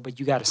 whatever.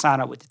 But you got to sign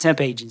up with the temp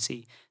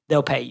agency.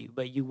 They'll pay you,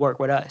 but you work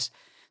with us.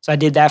 So I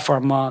did that for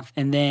a month,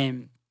 and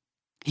then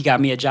he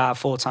got me a job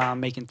full-time,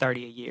 making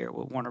 $30 a year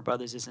with Warner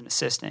Brothers as an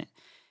assistant.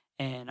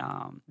 And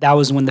that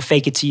was when the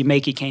fake it till you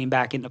make it came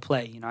back into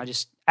play. I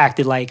just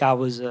acted like I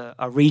was a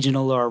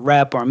regional or a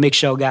rep or a mix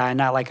show guy,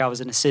 not like I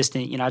was an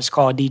assistant. I just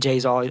called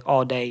DJs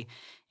all day,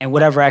 and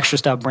whatever extra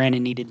stuff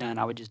Brandon needed done,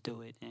 I would just do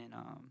it. And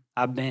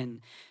I've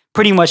been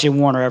pretty much at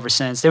Warner ever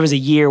since. There was a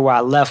year where I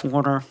left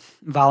Warner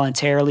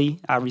voluntarily.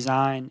 I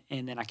resigned,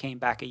 and then I came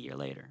back a year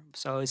later.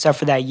 So except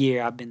for that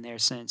year, I've been there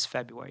since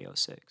February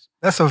 2006.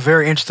 That's a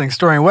very interesting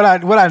story. And what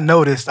I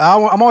noticed,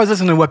 I'm always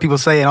listening to what people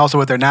say and also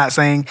what they're not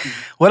saying.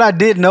 What I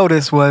did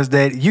notice was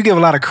that you give a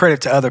lot of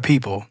credit to other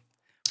people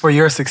for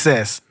your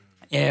success.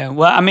 Yeah,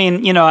 well, I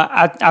mean,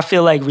 I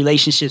feel like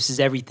relationships is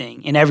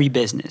everything in every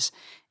business.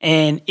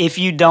 And if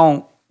you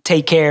don't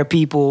take care of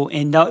people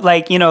and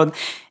don't,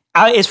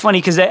 it's funny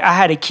because I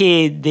had a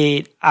kid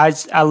that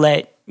I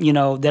let,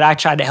 that I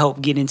tried to help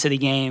get into the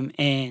game.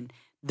 And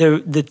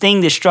the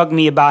thing that struck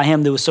me about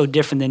him that was so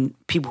different than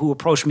people who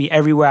approach me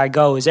everywhere I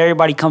go is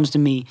everybody comes to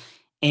me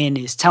and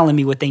is telling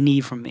me what they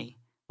need from me,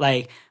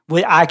 like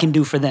what I can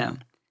do for them.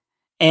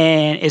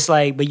 And it's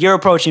like, but you're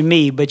approaching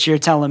me, but you're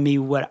telling me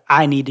what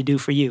I need to do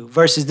for you.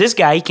 Versus this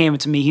guy, he came up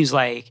to me, he was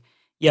like,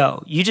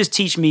 yo, you just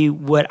teach me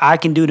what I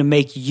can do to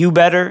make you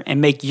better and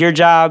make your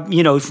job,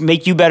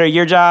 make you better at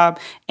your job,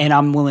 and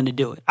I'm willing to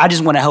do it. I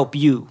just want to help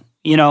you,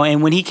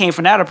 and when he came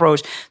from that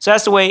approach, so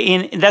that's the way,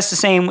 and that's the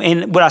same,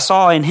 and what I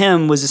saw in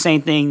him was the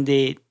same thing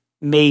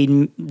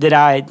that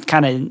I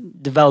kind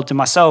of developed in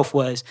myself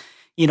was,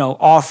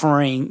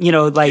 offering,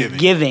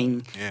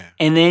 giving. Yeah.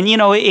 And then,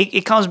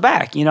 it comes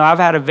back. I've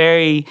had a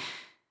very,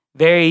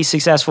 very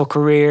successful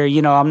career.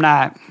 I'm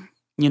not,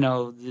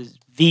 the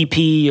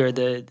VP or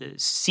the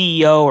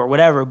CEO or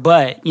whatever,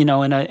 but in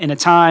a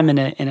time in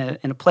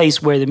a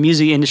place where the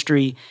music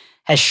industry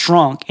has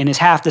shrunk and is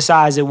half the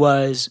size it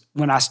was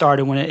when I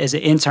started as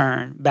an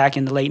intern back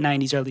in the late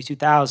 90s, early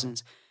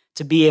 2000s,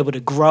 to be able to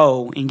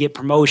grow and get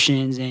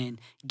promotions and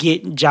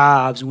get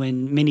jobs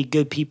when many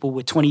good people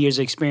with 20 years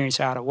of experience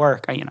are out of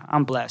work.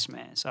 I'm blessed,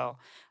 man. So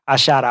I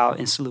shout out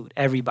and salute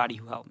everybody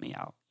who helped me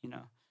out.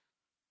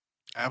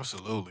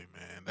 Absolutely,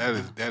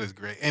 man. That is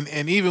great.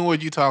 And even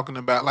what you're talking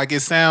about, like,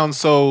 it sounds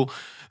so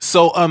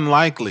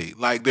unlikely.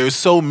 Like, there's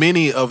so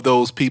many of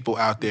those people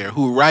out there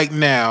who right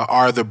now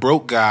are the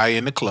broke guy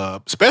in the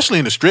club, especially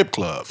in the strip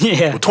club.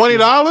 Yeah. With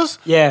 $20?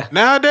 Yeah.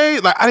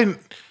 Nowadays, like,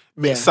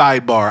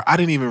 sidebar, I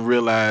didn't even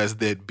realize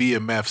that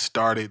BMF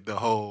started the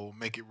whole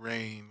Make It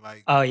Rain.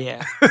 Like, oh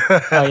yeah.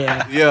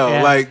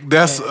 Yeah, like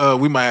that's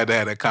we might have to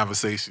have that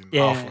conversation.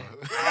 Yeah.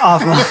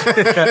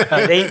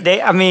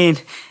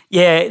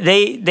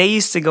 They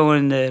used to go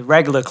in the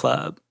regular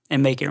club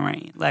and make it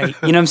rain. Like,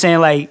 you know what I'm saying?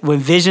 Like when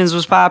Visions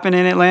was popping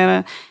in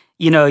Atlanta,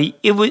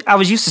 I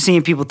was used to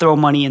seeing people throw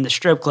money in the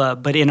strip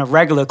club, but in a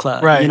regular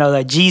club. Right.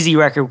 The Jeezy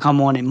record would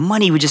come on and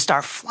money would just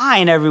start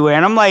flying everywhere.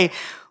 And I'm like,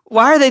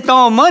 why are they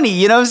throwing money?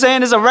 You know what I'm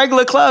saying? It's a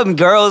regular club and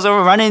girls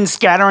are running,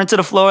 scattering to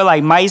the floor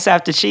like mice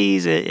after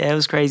cheese. It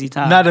was crazy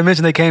time. Not to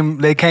mention they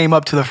came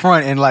up to the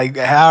front in like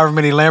however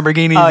many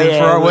Lamborghinis and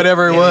front,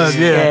 whatever it was.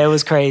 Yeah, it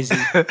was crazy.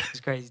 It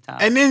was crazy time.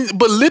 And then,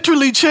 but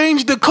literally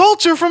changed the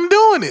culture from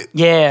doing it.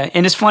 Yeah,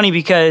 and it's funny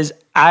because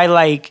I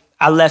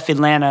left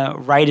Atlanta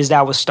right as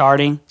that was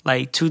starting,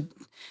 like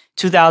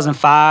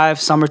 2005,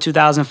 summer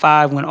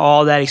 2005, when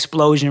all that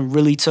explosion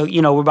really took,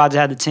 we're about to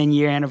have the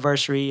 10-year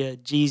anniversary of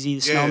Jeezy, the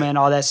Snowman,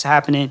 all that's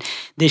happening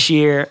this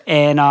year.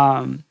 And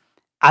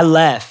I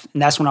left,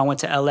 and that's when I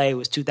went to LA. It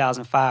was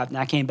 2005, and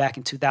I came back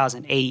in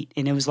 2008,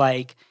 and it was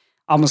like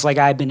almost like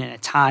I had been in a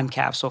time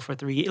capsule for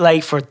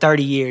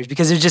 30 years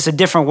because it's just a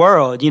different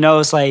world.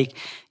 It's like,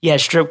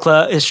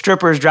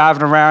 strippers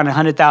driving around in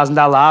 $100,000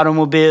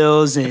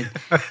 automobiles, and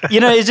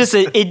it's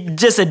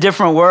just a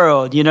different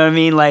world. You know what I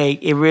mean?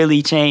 Like it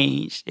really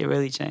changed. It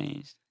really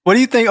changed. What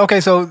do you think?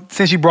 Okay, so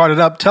since you brought it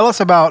up, tell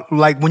us about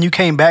like when you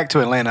came back to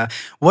Atlanta.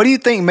 What do you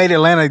think made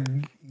Atlanta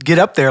get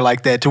up there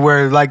like that, to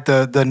where like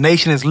the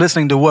nation is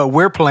listening to what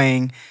we're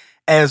playing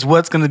as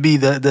what's going to be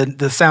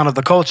the sound of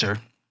the culture?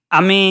 I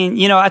mean,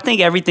 I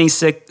think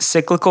everything's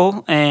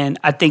cyclical, and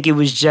I think it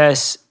was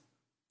just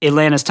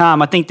Atlanta's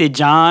time. I think that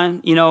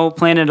John,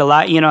 planted a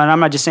lot, and I'm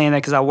not just saying that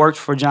because I worked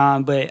for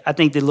John, but I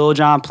think that Lil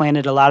Jon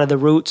planted a lot of the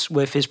roots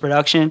with his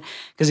production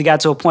because it got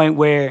to a point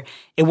where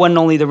it wasn't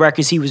only the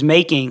records he was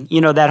making,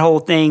 that whole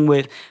thing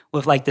with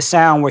like the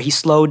sound where he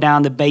slowed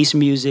down the bass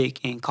music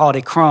and called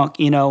it crunk,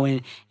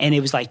 and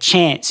it was like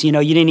chants, you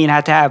didn't even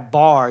have to have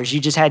bars.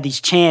 You just had these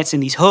chants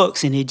and these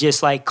hooks and it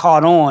just like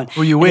caught on.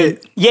 Who you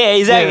with? Yeah,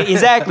 exactly,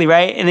 exactly,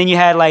 right? And then you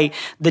had like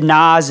the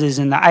Nas's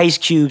and the Ice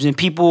Cubes and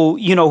people,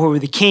 who were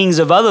the kings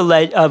of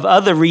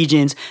other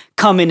regions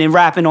coming and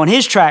rapping on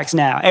his tracks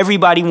now.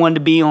 Everybody wanted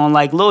to be on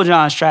like Lil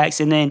Jon's tracks,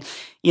 and then,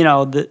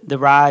 the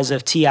rise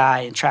of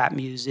T.I. and trap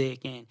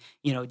music and,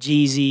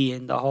 Jeezy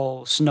and the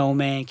whole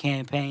Snowman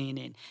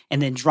campaign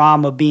and then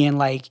drama being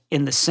like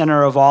in the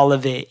center of all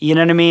of it. You know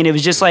what I mean? It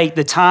was just like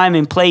the time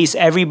and place,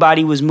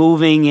 everybody was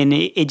moving and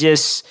it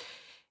just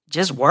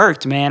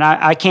worked, man.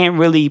 I can't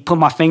really put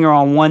my finger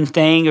on one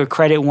thing or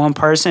credit one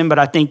person, but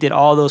I think that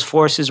all those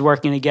forces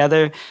working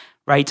together,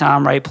 right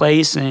time, right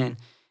place, and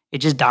it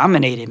just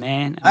dominated,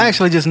 man. I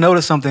actually just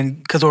noticed something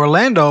because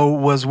Orlando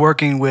was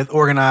working with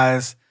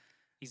Organized.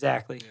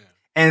 Exactly. Yeah.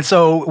 And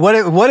so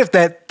what if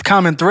that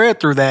common thread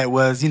through that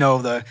was,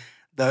 the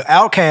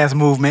Outkast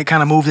movement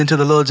kind of moved into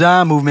the Lil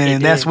Jon movement,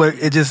 and that's what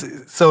it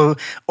just, so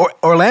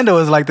Orlando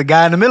is like the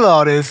guy in the middle of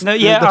all this. No,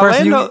 yeah, the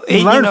person Orlando,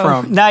 you learned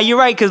from. Nah, you're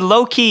right, because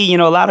low key,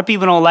 a lot of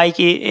people don't like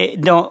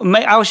it.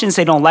 I shouldn't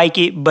say don't like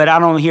it, but I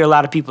don't hear a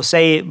lot of people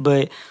say it,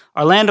 but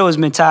Orlando has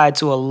been tied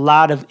to a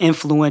lot of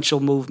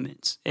influential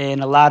movements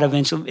and a lot of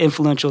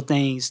influential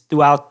things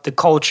throughout the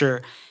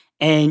culture.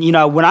 And,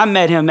 when I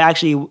met him,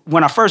 actually,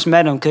 when I first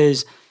met him,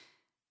 because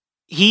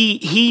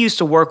he used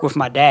to work with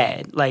my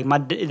dad. Like,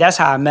 that's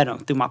how I met him,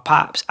 through my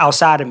pops,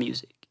 outside of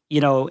music,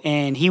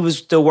 and he was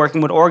still working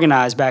with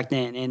Organized back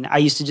then. And I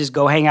used to just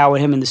go hang out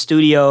with him in the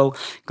studio,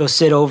 go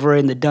sit over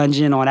in the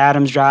dungeon on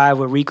Adams Drive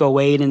with Rico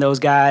Wade and those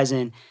guys.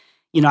 And,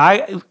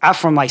 I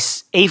from like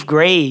 8th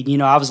grade,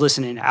 I was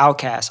listening to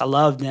Outkast. I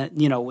loved that,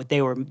 what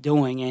they were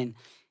doing. And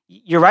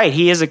you're right,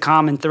 he is a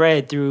common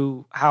thread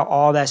through how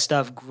all that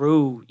stuff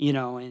grew,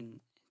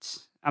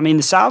 and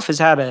the South has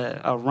had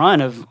a run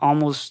of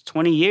almost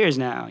 20 years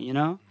now,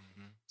 Mm-hmm.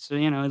 So,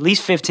 at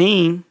least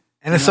 15.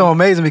 And it's so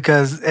amazing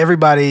because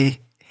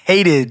everybody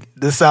hated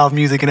the South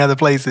music in other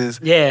places.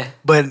 Yeah.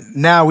 But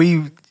now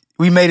we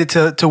made it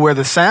to where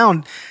the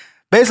sound,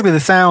 basically the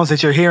sounds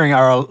that you're hearing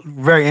are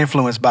very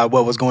influenced by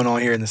what was going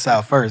on here in the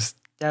South first.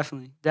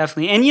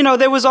 Definitely. And,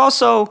 there was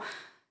also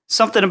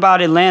something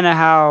about Atlanta,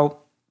 how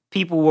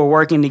people were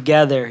working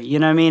together. You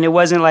know what I mean? It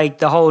wasn't like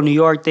the whole New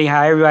York thing,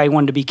 how everybody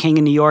wanted to be king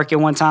of New York at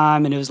one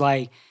time. And it was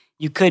like,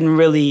 you couldn't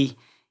really,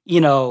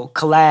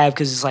 collab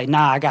because it's like,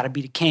 nah, I got to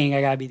be the king.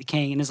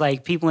 And it's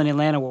like people in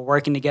Atlanta were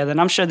working together.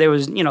 And I'm sure there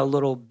was,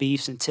 little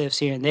beefs and tiffs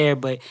here and there,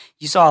 but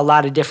you saw a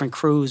lot of different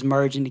crews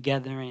merging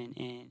together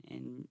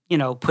and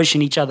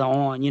pushing each other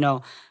on.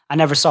 I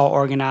never saw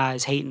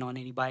Organized hating on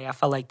anybody. I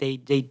felt like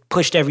they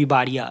pushed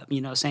everybody up.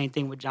 Same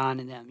thing with John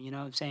and them. You know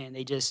what I'm saying?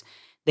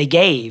 They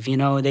gave,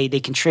 they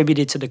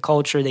contributed to the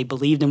culture. They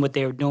believed in what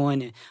they were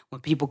doing. And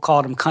when people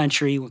called them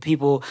country, when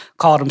people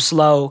called them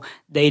slow,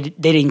 they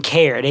didn't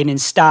care. They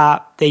didn't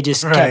stop. They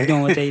just kept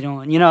doing what they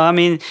doing. I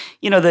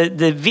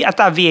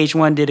thought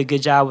VH1 did a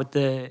good job with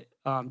the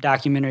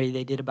documentary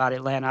they did about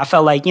Atlanta. I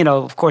felt like,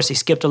 of course they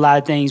skipped a lot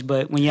of things,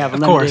 but when you have a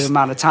limited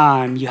amount of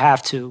time, you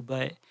have to.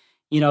 But,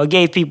 it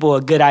gave people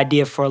a good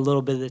idea for a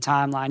little bit of the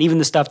timeline. Even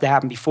the stuff that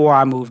happened before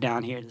I moved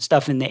down here, the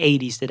stuff in the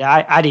 80s that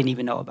I didn't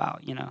even know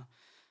about,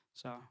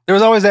 So there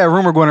was always that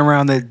rumor going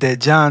around that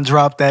John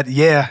dropped that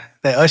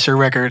Usher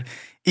record,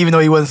 even though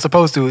he wasn't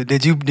supposed to.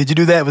 Did you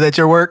do that? Was that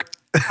your work?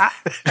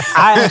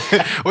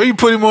 Well, you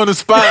put him on the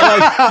spot.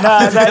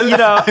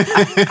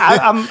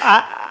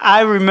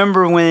 I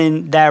remember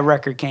when that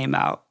record came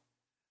out.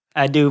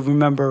 I do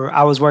remember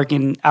I was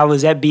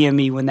at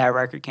BME when that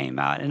record came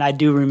out, and I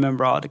do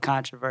remember all the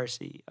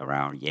controversy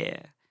around,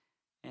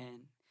 and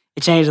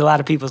it changed a lot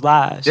of people's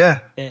lives. Yeah.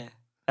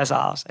 That's all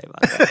I'll say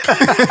about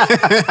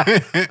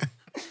that.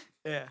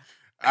 Yeah.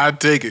 I'd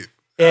take it.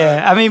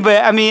 Yeah. At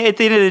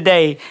the end of the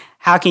day,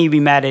 how can you be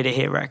mad at a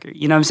hit record?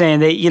 You know what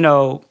I'm saying?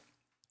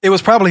 It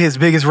was probably his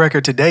biggest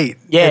record to date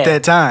at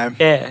that time.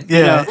 Yeah.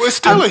 Yeah. Well, it's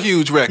still a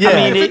huge record. Yeah.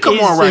 It may be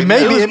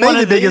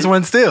the biggest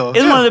one still.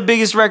 It's one of the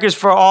biggest records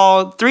for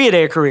all three of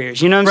their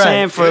careers. You know what I'm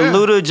saying? For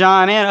Luda,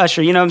 John, and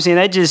Usher. You know what I'm saying?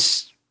 That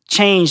just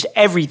changed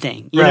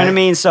everything. You know what I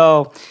mean?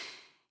 So,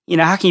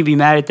 how can you be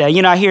mad at that?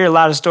 I hear a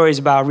lot of stories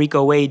about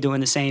Rico Wade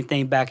doing the same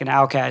thing back in the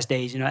Outkast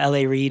days.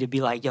 L.A. Reid would be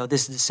like, yo,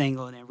 this is the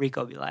single. And then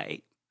Rico would be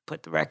like,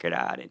 put the record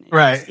out. And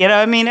right. You know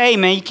what I mean? Hey,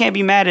 man, you can't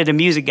be mad at a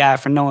music guy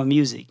for knowing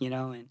music,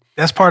 And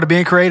that's part of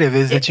being creative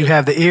is that you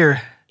have the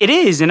ear. It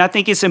is. And I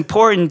think it's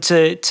important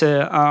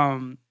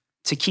to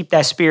keep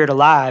that spirit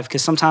alive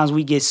because sometimes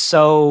we get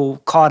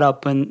so caught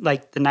up in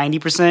like the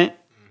 90%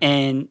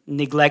 and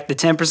neglect the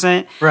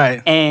 10%.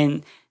 Right.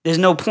 And there's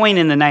no point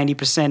in the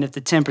 90% if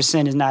the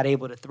 10% is not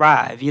able to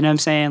thrive. You know what I'm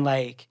saying?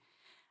 Like,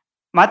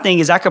 my thing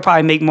is I could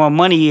probably make more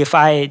money if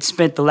I had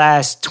spent the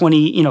last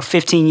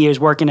 15 years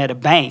working at a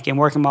bank and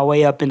working my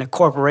way up in a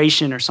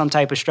corporation or some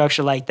type of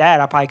structure like that.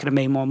 I probably could have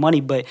made more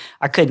money, but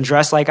I couldn't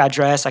dress like I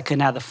dress. I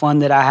couldn't have the fun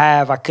that I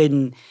have. I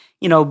couldn't,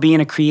 be in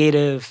a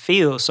creative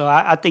field. So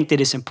I think that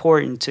it's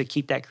important to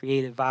keep that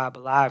creative vibe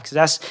alive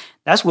because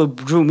that's what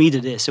drew me to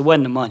this. It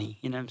wasn't the money,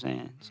 you know what I'm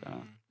saying?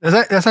 So.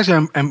 That's actually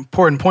an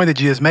important point that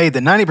you just made.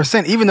 The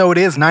 90%, even though it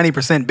is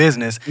 90%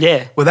 business,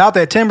 without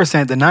that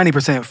 10%, the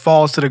 90%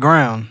 falls to the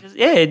ground.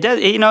 Yeah, it does.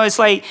 It's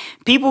like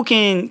people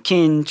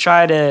can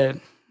try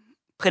to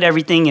put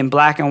everything in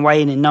black and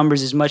white and in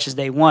numbers as much as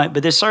they want,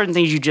 but there's certain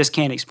things you just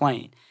can't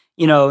explain.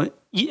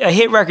 A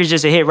hit record is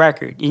just a hit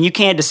record, and you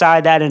can't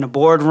decide that in a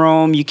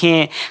boardroom. You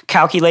can't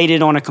calculate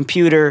it on a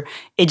computer.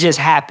 It just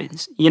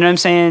happens. You know what I'm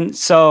saying?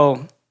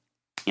 So,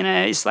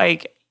 it's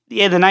like,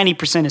 yeah, the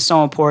 90% is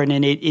so important,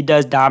 and it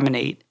does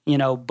dominate,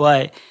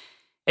 but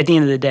at the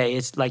end of the day,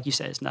 it's like you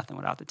said, it's nothing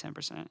without the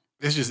 10%.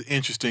 It's just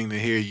interesting to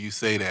hear you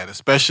say that,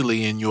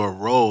 especially in your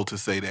role to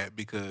say that,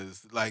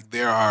 because like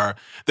there are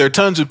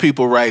tons of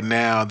people right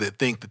now that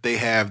think that they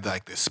have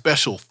like this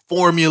special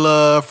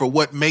formula for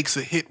what makes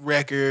a hit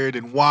record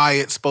and why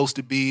it's supposed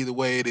to be the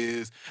way it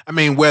is. I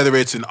mean, whether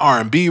it's an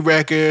R&B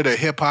record or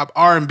hip hop,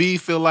 R&B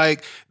feel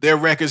like their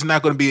record's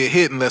not going to be a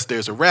hit unless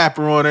there's a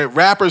rapper on it.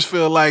 Rappers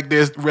feel like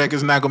their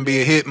record's not going to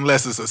be a hit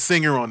unless it's a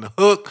singer on the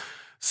hook.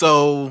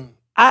 So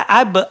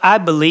I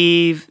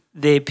believe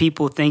that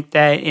people think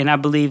that, and I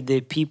believe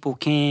that people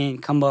can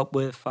come up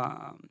with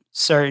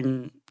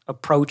certain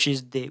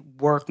approaches that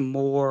work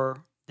more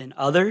than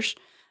others,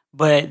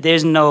 but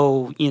there's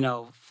no,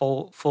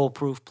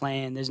 foolproof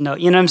plan. There's no,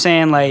 you know what I'm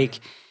saying? Like,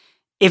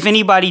 if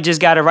anybody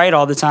just got it right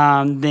all the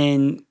time,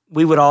 then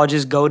we would all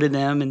just go to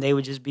them and they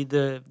would just be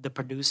the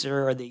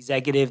producer or the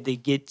executive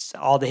that gets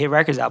all the hit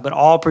records out. But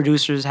all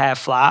producers have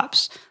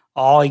flops.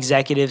 All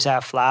executives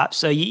have flops.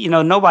 So,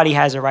 nobody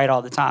has it right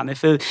all the time.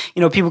 If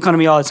people come to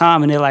me all the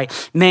time and they're like,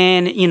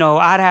 man,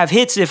 I'd have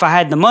hits if I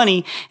had the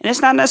money. And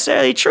it's not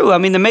necessarily true. I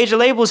mean, the major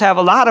labels have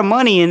a lot of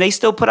money and they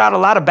still put out a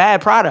lot of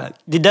bad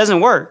product. It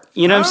doesn't work.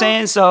 You know what I'm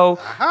saying? So,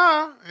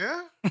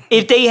 yeah.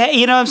 If they,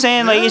 you know what I'm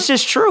saying? Like, it's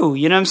just true.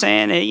 You know what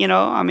I'm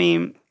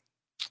saying?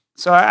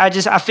 So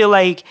I feel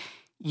like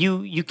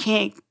you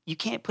can't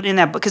put in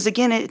that, because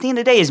again, at the end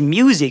of the day, it's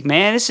music,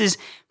 man. This is,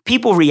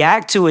 people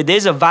react to it.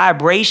 There's a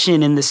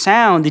vibration in the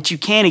sound that you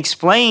can't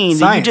explain,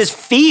 that you just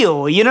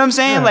feel. You know what I'm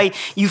saying? Yeah. Like,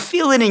 you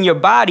feel it in your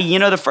body.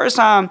 The first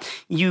time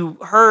you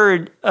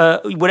heard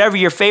whatever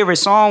your favorite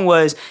song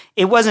was,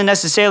 it wasn't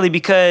necessarily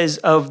because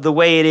of the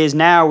way it is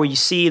now, where you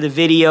see the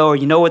video or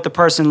you know what the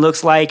person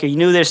looks like or you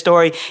knew their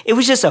story. It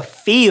was just a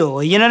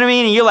feel. You know what I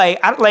mean? And you're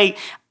like,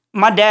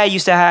 my dad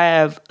used to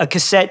have a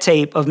cassette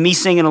tape of me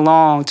singing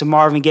along to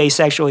Marvin Gaye's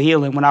Sexual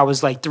Healing when I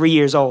was like 3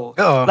 years old.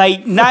 Uh-oh.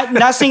 Like,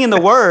 not singing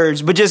the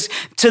words, but just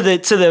to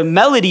the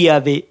melody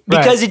of it,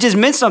 because it just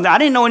meant something. I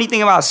didn't know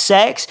anything about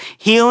sex,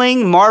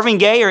 healing, Marvin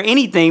Gaye, or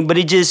anything, but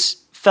it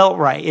just felt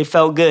right. It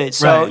felt good.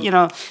 So,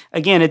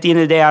 again, at the end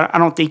of the day, I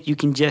don't think you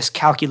can just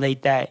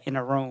calculate that in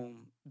a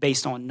room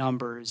based on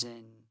numbers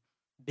and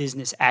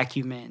business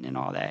acumen and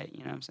all that. You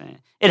know what I'm saying?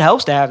 It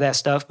helps to have that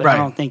stuff, but I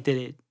don't think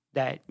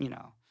that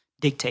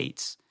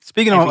dictates.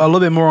 Speaking a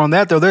little bit more on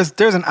that, though,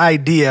 there's an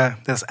idea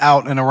that's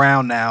out and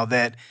around now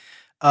that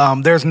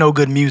there's no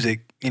good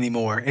music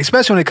anymore,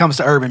 especially when it comes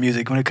to urban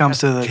music, when it comes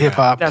to hip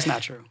hop. That's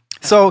not true.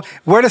 So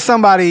where does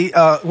somebody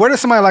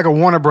like a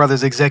Warner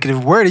Brothers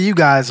executive, where do you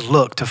guys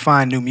look to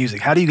find new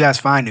music? How do you guys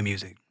find new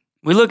music?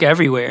 We look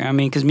everywhere. I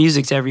mean, because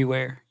music's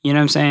everywhere. You know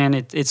what I'm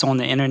saying? It's on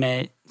the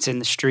internet. It's in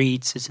the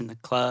streets. It's in the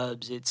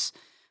clubs. It's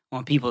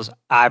on people's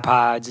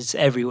iPods. It's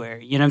everywhere.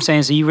 You know what I'm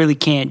saying? So you really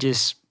can't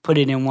just put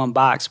it in one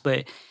box.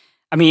 But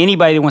I mean,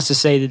 anybody that wants to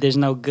say that there's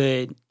no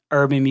good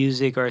urban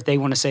music, or if they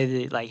want to say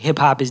that like hip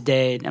hop is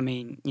dead, I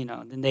mean,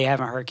 then they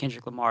haven't heard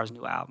Kendrick Lamar's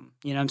new album.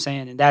 You know what I'm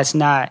saying? And that's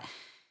not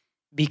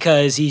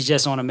because he's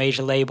just on a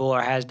major label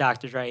or has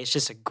Dr. Dre. It's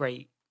just a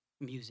great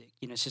music.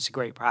 It's just a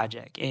great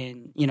project.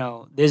 And,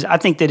 I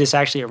think that it's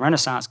actually a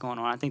renaissance going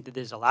on. I think that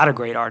there's a lot of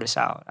great artists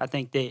out. I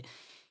think that,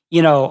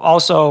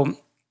 also,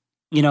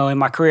 in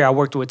my career, I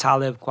worked with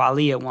Talib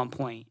Kweli at one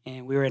point,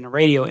 and we were in a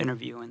radio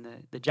interview, and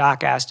the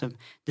jock asked him,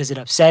 does it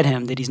upset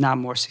him that he's not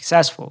more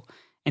successful?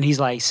 And he's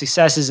like,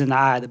 success is in the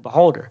eye of the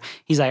beholder.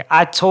 He's like,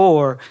 I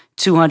tour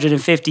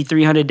 250,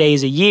 300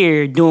 days a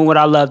year doing what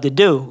I love to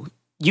do.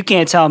 You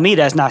can't tell me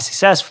that's not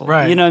successful.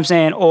 Right. You know what I'm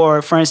saying?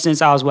 Or, for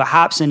instance, I was with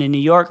Hobson in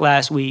New York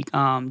last week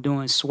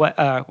doing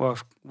or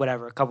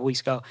whatever, a couple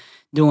weeks ago,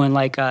 doing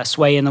like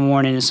Sway in the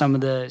Morning and some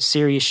of the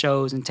serious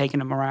shows and taking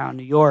them around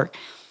New York.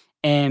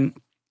 And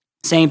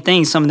same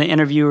thing, some of the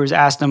interviewers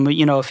asked him,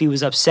 if he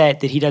was upset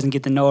that he doesn't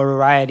get the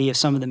notoriety of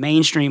some of the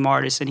mainstream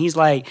artists. And he's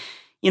like,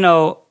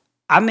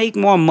 I make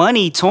more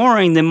money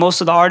touring than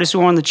most of the artists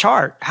who are on the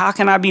chart. How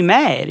can I be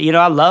mad?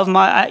 I love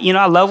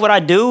I love what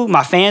I do.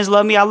 My fans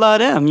love me. I love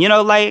them.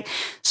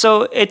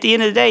 So at the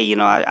end of the day,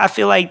 I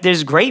feel like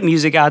there's great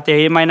music out there.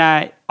 It might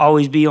not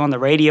always be on the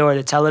radio or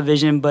the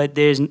television, but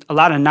there's a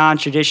lot of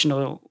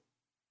non-traditional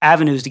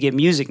avenues to get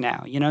music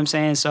now. You know what I'm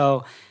saying?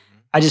 So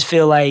I just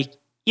feel like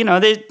you know,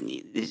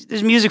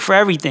 there's music for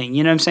everything.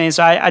 You know what I'm saying?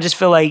 So I just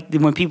feel like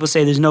when people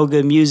say there's no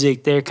good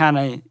music, they're kind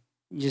of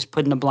just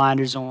putting the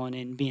blinders on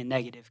and being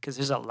negative, because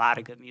there's a lot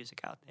of good music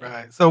out there.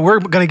 Right. So we're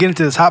going to get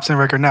into this Hopsin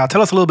record now.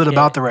 Tell us a little bit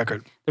about the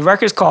record. The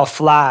record's called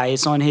Fly.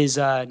 It's on his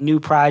new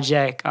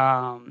project,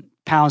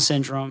 Pound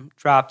Syndrome,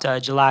 dropped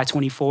July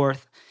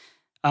 24th.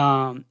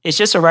 It's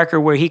just a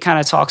record where he kind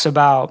of talks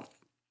about,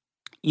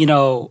 you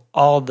know,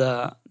 all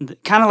the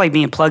kind of like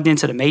being plugged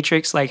into the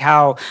Matrix, like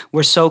how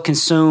we're so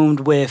consumed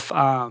with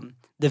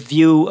the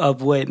view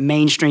of what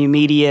mainstream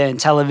media and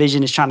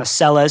television is trying to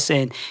sell us,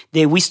 and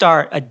that we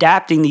start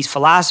adapting these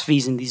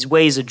philosophies and these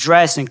ways of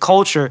dress and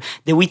culture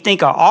that we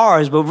think are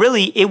ours, but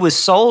really it was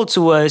sold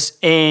to us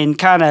and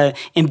kind of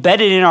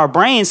embedded in our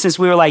brains since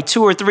we were like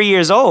 2 or 3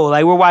 years old.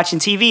 Like, we're watching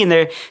TV and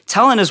they're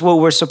telling us what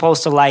we're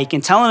supposed to like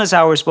and telling us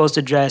how we're supposed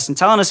to dress and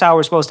telling us how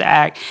we're supposed to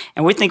act,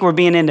 and we think we're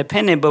being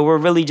independent, but we're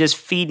really just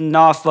feeding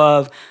off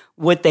of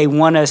what they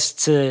want us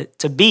to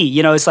be.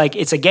 You know, it's like,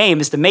 it's a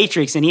game, it's the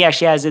Matrix. And he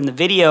actually has in the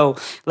video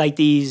like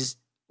these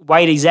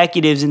white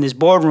executives in this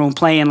boardroom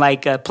playing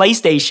like a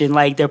PlayStation,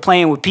 like they're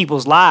playing with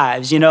people's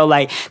lives, you know,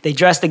 like they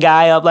dress the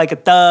guy up like a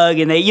thug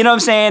and they, you know what I'm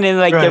saying? And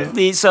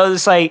like, so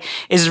it's like,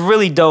 it's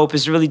really dope.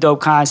 It's a really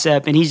dope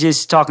concept. And he's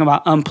just talking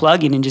about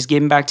unplugging and just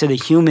getting back to the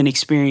human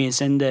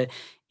experience and the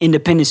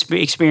independent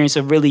experience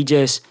of really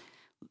just,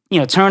 you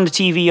know, turn the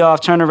TV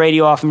off, turn the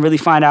radio off, and really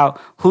find out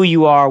who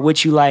you are,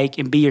 what you like,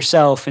 and be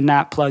yourself, and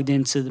not plugged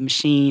into the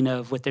machine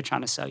of what they're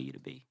trying to sell you to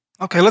be.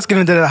 Okay, let's get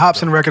into the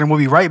Hopsin record, and we'll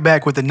be right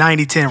back with the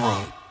 90-10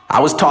 rule. I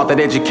was taught that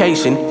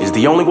education is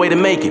the only way to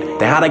make it.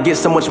 Then how'd I get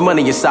so much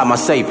money inside my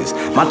savings?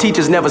 My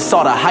teachers never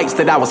saw the heights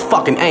that I was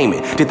fucking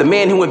aiming. Did the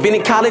man who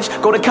invented college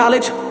go to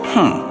college?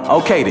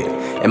 Okay then.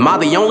 Am I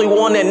the only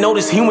one that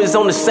noticed humans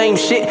on the same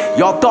shit?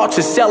 Y'all thought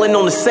you're selling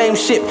on the same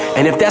ship.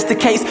 And if that's the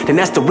case, then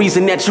that's the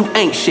reason that you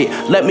ain't shit.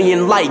 Let me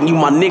enlighten you,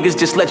 my niggas,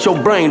 just let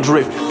your brain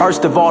drift.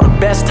 First of all, the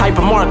best type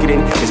of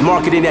marketing is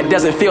marketing that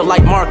doesn't feel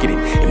like marketing.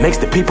 It makes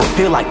the people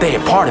feel like they're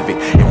a part of it.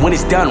 And when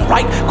it's done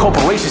right,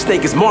 corporations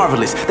think it's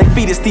marvelous. They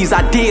feed us these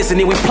ideas and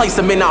then we place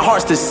them in our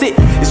hearts to sit.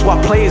 It's why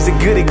players are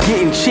good at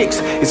getting chicks.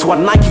 It's why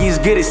Nike is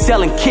good at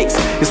selling kicks.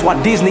 It's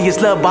why Disney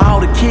is loved by all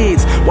the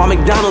kids. Why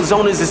McDonald's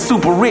owners is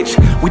super rich.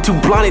 We too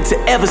blinded to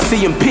ever see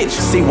him pitch.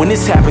 See, when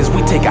this happens,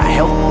 we take our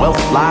health, wealth,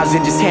 lives,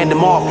 and just hand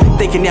them off,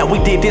 thinking that we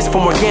did this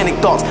from organic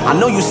thoughts. I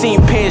know you seen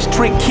parents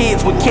trick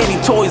kids with candy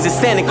toys and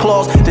Santa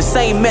Claus. The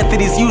same method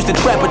is used to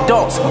trap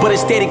adults, but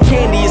instead of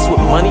candy, it's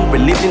with money,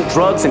 religion,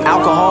 drugs, and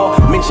alcohol.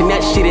 Mention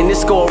that shit and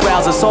this go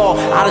arouse us all.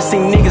 I done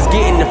seen niggas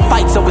get into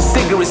fights over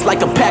cigarettes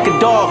like a pack of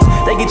dogs.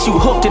 They get you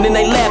hooked and then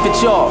they laugh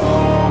at y'all.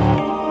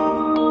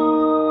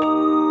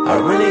 I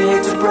really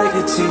hate to break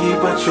it to you,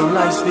 but your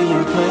life's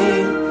being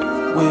played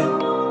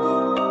with.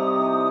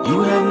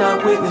 You have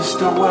not witnessed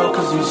the world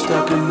cause you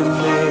stuck in the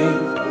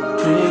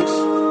Matrix.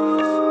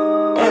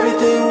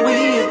 Everything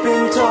we have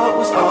been taught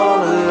was all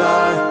a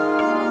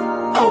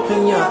lie.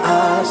 Open your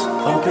eyes,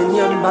 open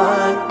your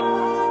mind,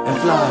 and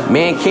fly.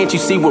 Man, can't you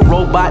see we're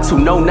robots who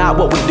know not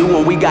what we do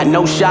when we got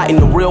no shot in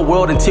the real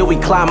world until we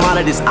climb out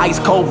of this ice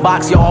cold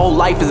box? Your whole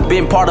life has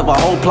been part of a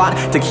whole plot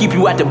to keep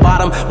you at the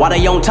bottom while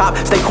they on top.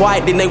 Stay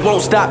quiet, then they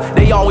won't stop.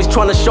 They always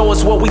trying to show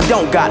us what we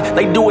don't got.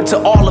 They do it to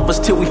all of us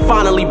till we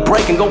finally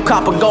break and go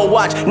cop a go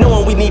watch,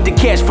 knowing we need the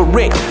cash for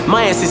rent.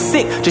 My ass is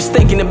sick just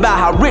thinking about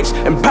how rich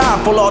and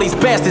powerful all these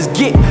bastards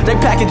get. They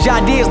package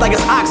ideas like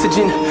it's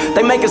oxygen.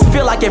 They make us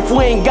feel like if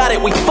we ain't got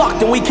it, we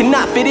fucked and we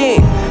cannot fit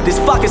in. This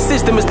fucking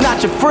system is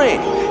not your friend.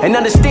 And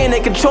understand they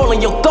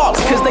controlling your thoughts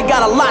cause they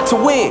got a lot to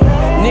win.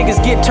 Niggas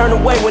get turned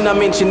away when I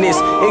mention this.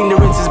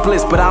 Ignorance is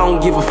bliss, but I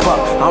don't give a fuck.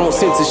 I don't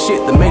censor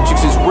shit. The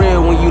Matrix is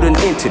real when you done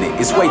entered it.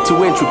 It's way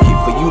too intricate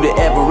for you to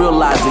ever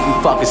realize that you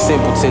fucking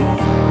simpleton.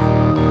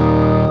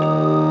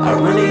 I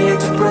really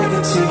hate to break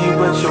it to you,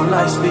 but your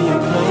life's being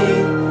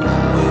played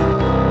with.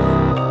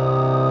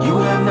 You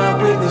have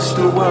not witnessed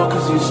the world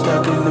cause you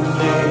stuck in the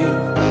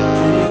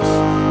Matrix.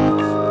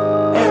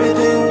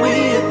 Everything we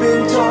have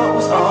been taught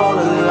was all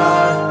a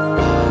lie.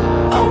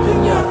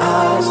 Open your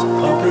eyes,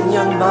 open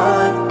your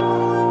mind,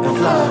 and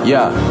fly.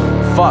 Yeah,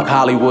 fuck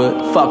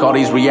Hollywood, fuck all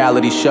these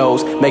reality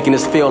shows, making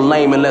us feel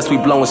lame unless we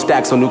blowing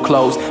stacks on new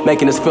clothes,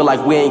 making us feel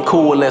like we ain't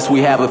cool unless we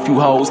have a few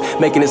hoes,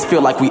 making us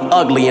feel like we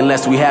ugly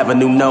unless we have a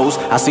new nose.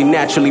 I see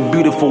naturally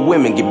beautiful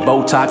women get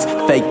Botox,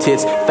 fake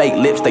tits, fake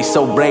lips, they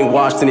so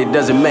brainwashed and it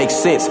doesn't make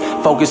sense.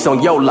 Focus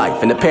on your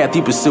life and the path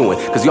you pursuing,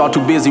 cause y'all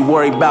too busy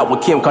worried about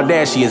what Kim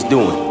Kardashian's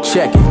doing.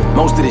 Check it.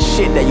 Most of the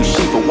shit that you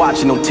sheep are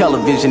watching on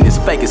television is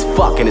fake as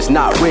fuck and it's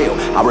not real.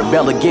 I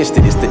rebel against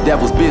it, it's the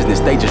devil's business,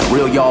 they just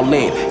reel y'all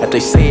in. If they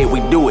say it, we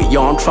do it,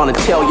 yo, I'm trying to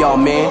tell y'all,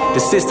 man. The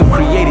system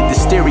created the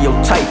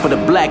stereotype for the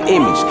black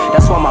image.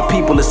 That's why my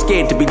people are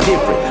scared to be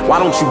different. Why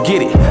don't you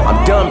get it?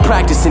 I'm done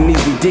practicing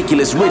these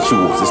ridiculous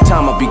rituals. It's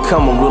time I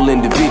become a real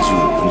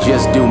individual and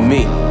just do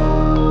me.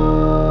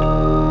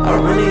 I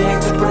really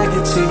hate to break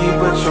it to you,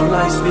 but your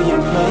life's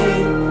being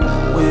played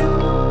with.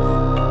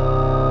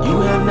 You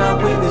have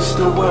not witnessed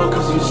the world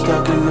cause you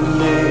stuck in the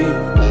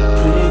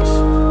Matrix.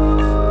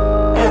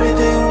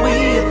 Everything we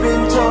have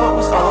been taught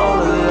was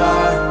all a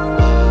lie.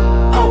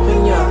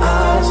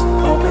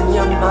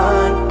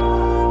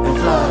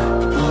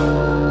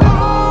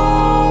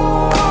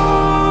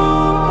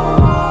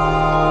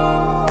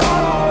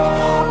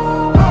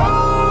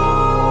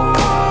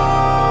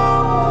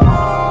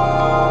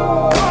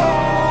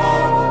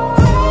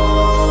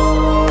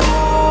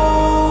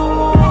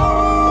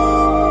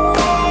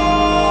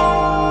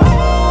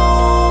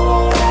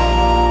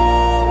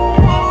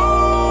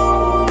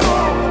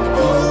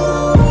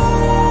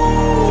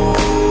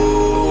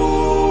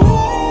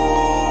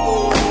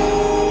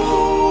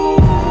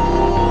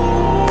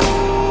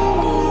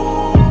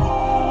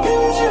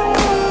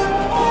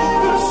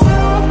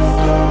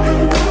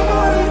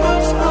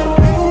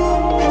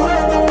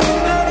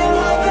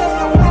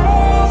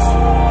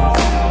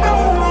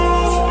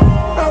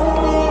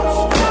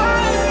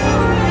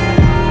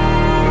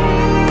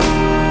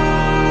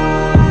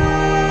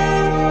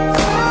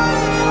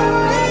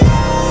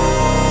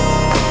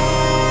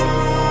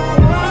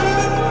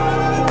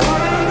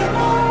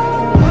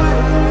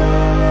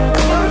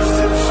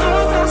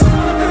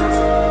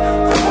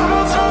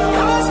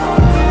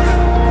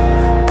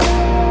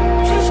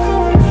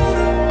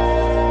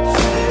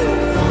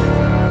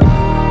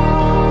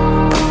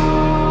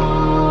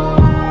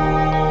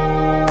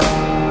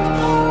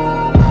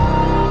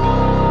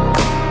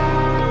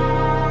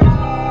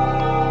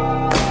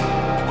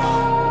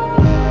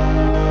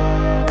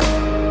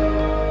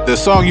 The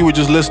song you were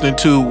just listening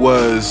to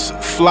was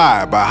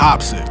Fly by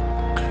Hobson.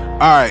 All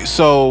right,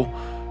 so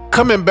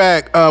coming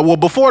back,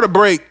 before the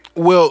break,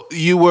 Wilt,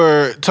 you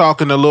were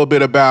talking a little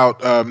bit about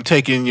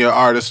taking your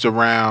artists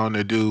around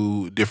to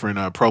do different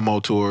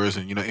promo tours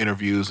and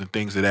interviews and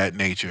things of that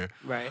nature.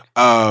 Right.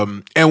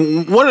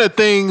 And one of the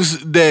things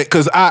that,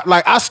 because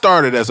I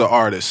started as an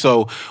artist,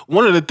 so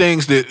one of the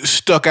things that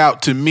stuck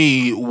out to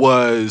me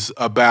was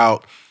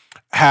about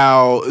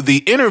how the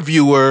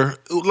interviewer,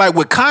 like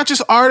with conscious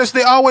artists,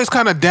 they always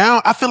kind of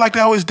I feel like they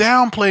always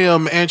downplay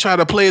them and try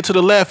to play it to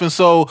the left. And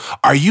so,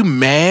 are you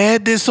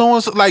mad that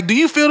someone's like, do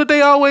you feel that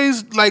they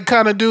always like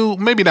kind of do,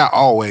 maybe not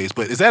always,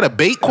 but is that a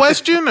bait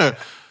question or?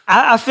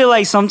 I feel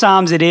like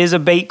sometimes it is a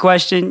bait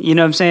question. You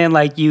know what I'm saying?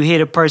 Like you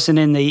hit a person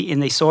in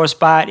the sore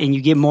spot and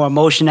you get more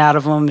emotion out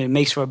of them. It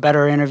makes for a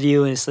better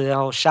interview. And it's the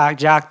whole shock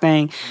jock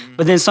thing. Mm-hmm.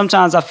 But then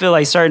sometimes I feel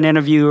like certain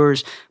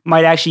interviewers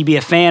might actually be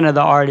a fan of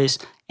the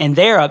artist and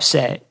they're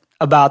upset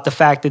about the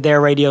fact that their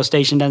radio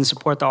station doesn't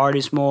support the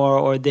artist more,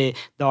 or the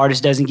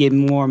artist doesn't get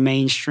more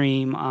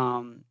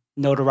mainstream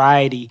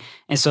notoriety.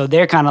 And so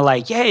they're kind of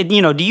like, yeah,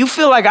 do you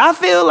feel like I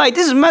feel like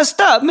this is messed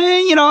up,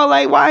 man?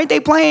 Like, why aren't they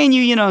playing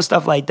you?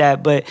 Stuff like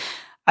that. But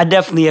I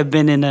definitely have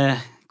been in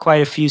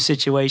quite a few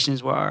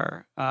situations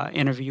where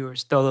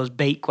interviewers throw those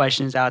bait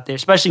questions out there,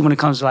 especially when it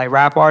comes to like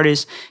rap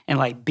artists and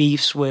like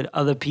beefs with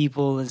other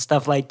people and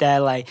stuff like that.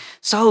 Like,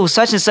 so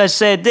such and such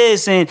said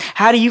this, and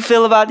how do you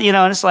feel about,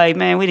 and it's like,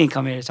 man, we didn't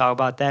come here to talk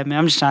about that, man.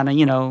 I'm just trying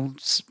to,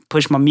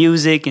 push my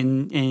music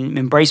and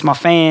embrace my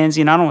fans.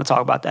 I don't want to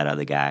talk about that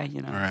other guy,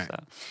 Right. So.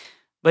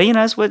 But,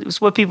 it's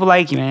what people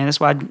like, man.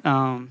 That's why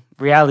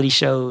reality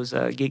shows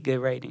get good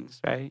ratings,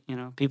 right?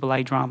 People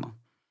like drama.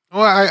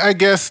 Well, I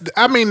guess,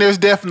 there's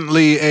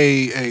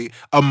definitely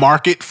a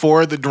market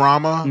for the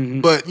drama,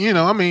 mm-hmm. but,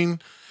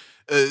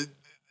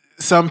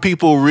 some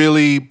people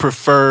really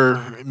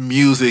prefer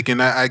music, and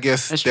I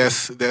guess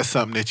that's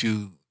something that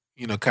you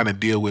kind of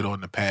deal with on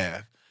the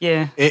path.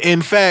 Yeah.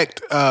 In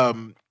fact,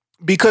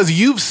 because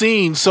you've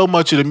seen so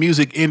much of the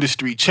music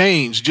industry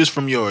change just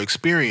from your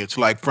experience,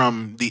 like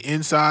from the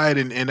inside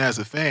and as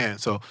a fan.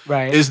 So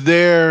right. Is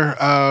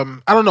there, I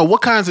don't know,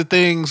 what kinds of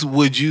things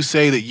would you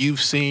say that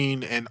you've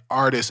seen an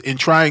artist in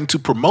trying to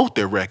promote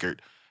their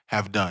record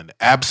have done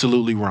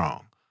absolutely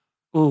wrong?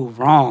 Ooh,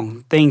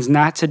 wrong. Things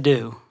not to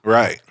do.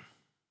 Right.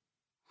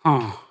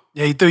 Huh.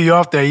 Yeah, he threw you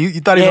off there. You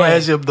thought he was going to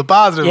ask you the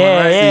positive one,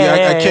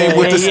 right? I came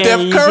with the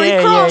Steph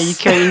Curry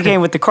cross. Yeah, you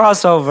came with the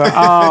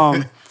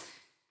crossover.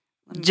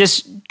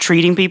 Just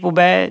treating people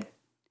bad.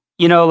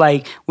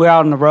 Like we're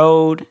out on the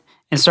road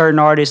and certain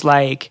artists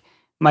like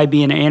might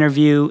be in an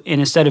interview, and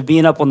instead of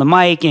being up on the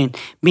mic and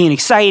being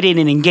excited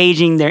and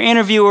engaging their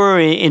interviewer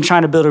and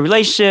trying to build a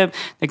relationship,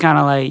 they're kind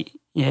of like,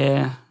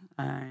 yeah,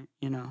 all right,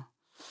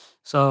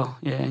 So,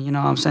 yeah, what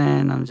I'm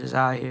saying? I'm just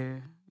out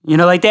here.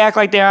 Like they act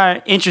like they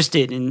aren't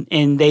interested and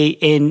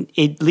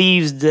it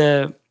leaves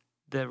the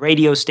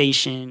radio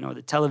station or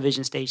the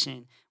television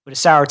station with a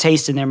sour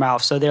taste in their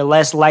mouth, so they're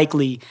less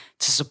likely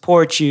to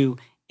support you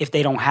if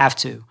they don't have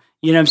to.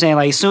 You know what I'm saying?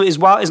 Like as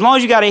long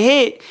as you got a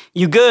hit,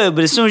 you good.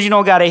 But as soon as you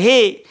don't got a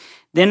hit,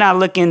 they're not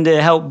looking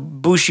to help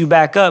boost you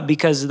back up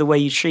because of the way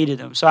you treated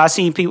them. So I've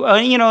seen people,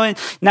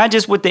 not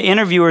just with the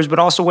interviewers, but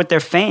also with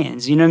their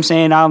fans. You know what I'm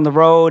saying? Out on the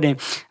road,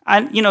 and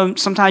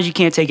sometimes you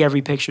can't take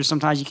every picture.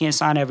 Sometimes you can't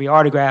sign every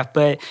autograph.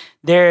 But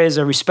there is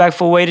a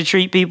respectful way to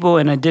treat people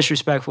and a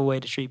disrespectful way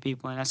to treat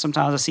people. And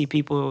sometimes I see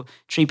people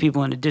treat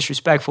people in a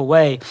disrespectful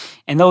way.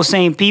 And those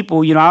same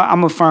people,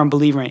 I'm a firm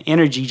believer in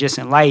energy just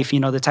in life.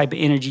 The type of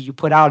energy you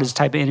put out is the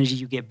type of energy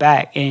you get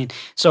back. And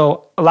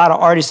so a lot of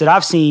artists that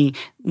I've seen,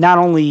 not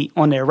only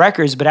on their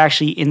records, but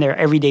actually in their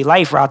everyday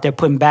life, are out there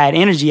putting bad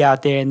energy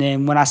out there. And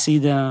then when I see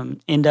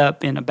them end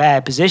up in a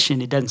bad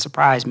position, it doesn't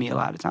surprise me a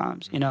lot of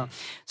times,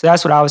 So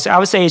that's what I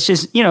would say it's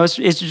just,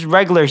 it's just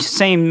regular,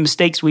 same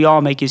mistakes we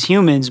all make as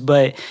humans,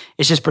 but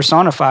it's just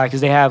personified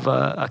because they have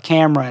a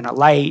camera and a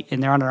light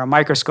and they're under a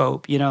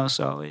microscope,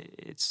 so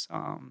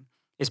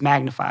it's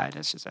magnified,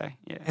 I should say.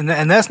 Yeah.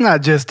 And that's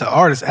not just the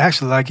artist,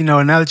 actually. Like,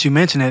 now that you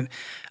mention it,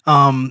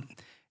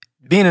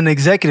 being an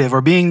executive or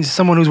being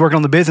someone who's working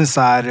on the business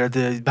side or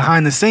the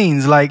behind the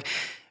scenes, like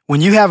when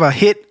you have a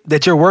hit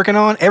that you're working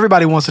on,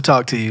 everybody wants to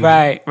talk to you.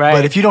 Right.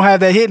 But if you don't have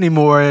that hit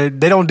anymore,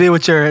 they don't deal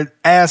with your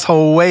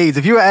asshole ways.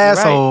 If you're an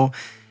asshole, right.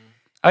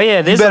 Oh yeah,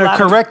 you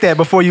better correct that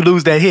before you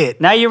lose that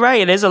hit. Now you're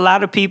right. There's a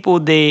lot of people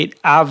that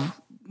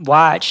I've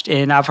watched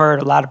and I've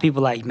heard a lot of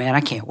people like, man,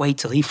 I can't wait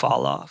till he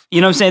fall off. You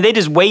know what I'm saying? They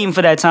just waiting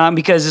for that time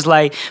because it's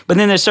like, but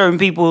then there's certain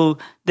people,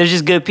 they're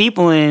just good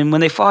people, and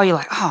when they fall, you're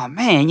like, oh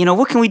man,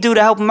 what can we do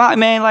to help him out,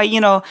 man? Like,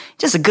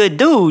 just a good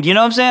dude, you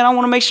know what I'm saying? I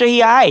want to make sure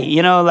he all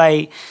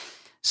right,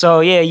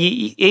 So yeah,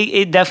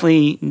 it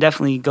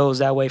definitely goes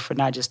that way for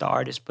not just the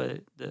artist, but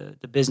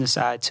the business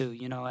side too,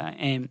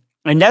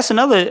 And that's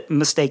another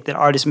mistake that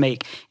artists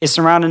make, is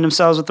surrounding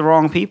themselves with the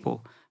wrong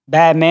people.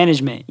 bad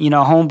management,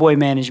 homeboy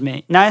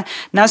management. Not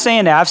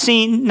saying that.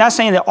 Not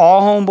saying that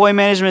all homeboy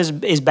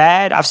management is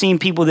bad. I've seen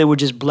people that were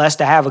just blessed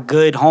to have a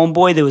good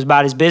homeboy that was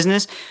about his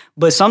business.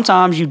 But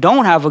sometimes you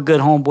don't have a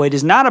good homeboy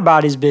that's not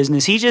about his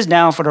business. He's just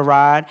down for the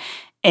ride.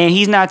 And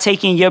he's not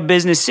taking your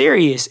business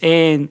serious.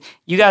 And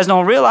you guys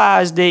don't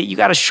realize that you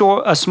got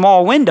a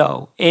small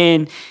window.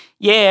 And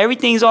yeah,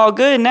 everything's all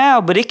good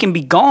now, but it can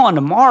be gone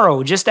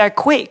tomorrow, just that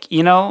quick,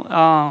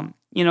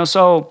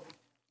 so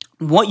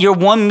you're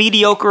one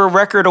mediocre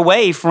record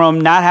away from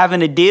not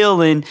having a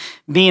deal and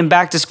being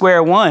back to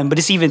square one. But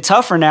it's even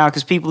tougher now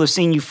because people have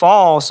seen you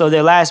fall. So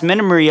their last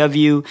memory of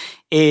you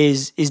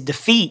is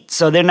defeat.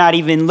 So they're not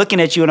even looking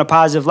at you in a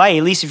positive light.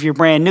 At least if you're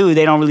brand new,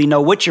 they don't really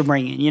know what you're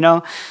bringing,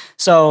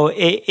 So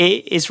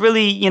it's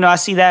really, I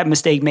see that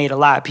mistake made a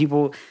lot.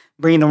 People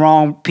bring the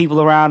wrong people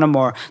around them,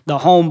 or the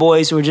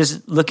homeboys who are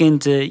just looking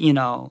to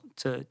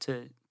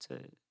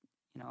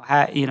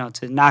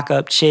knock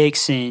up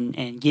chicks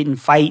and get in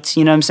fights,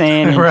 you know what I'm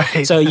saying? And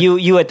right. So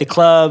you at the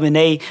club and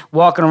they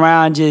walking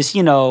around just,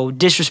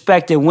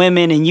 disrespecting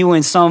women, and you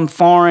in some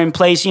foreign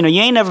place, you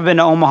ain't never been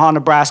to Omaha,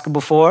 Nebraska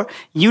before.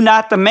 You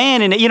not the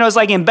man in it. It's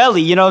like in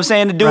Belly, you know what I'm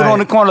saying? The dude on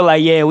the corner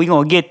like, yeah, we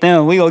gonna get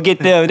them. They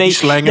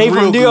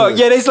from New York.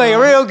 Yeah, they slang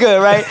real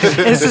good, right?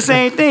 And it's the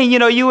same thing.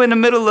 You in the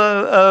middle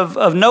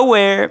of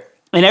nowhere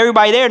and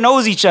everybody there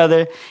knows each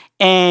other.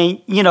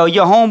 And,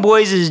 your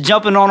homeboys is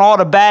jumping on all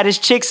the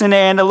baddest chicks in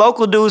there, and the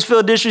local dudes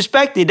feel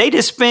disrespected. They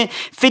just spent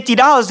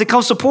 $50 to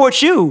come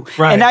support you.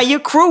 Right. And now your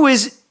crew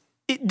is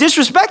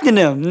disrespecting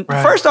them.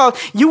 Right. First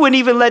off, you wouldn't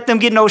even let them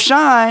get no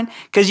shine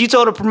because you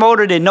told the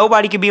promoter that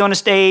nobody could be on the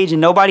stage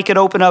and nobody could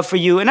open up for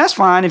you. And that's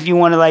fine if you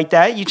want it like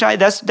that. You try.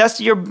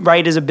 That's your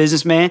right as a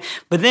businessman.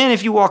 But then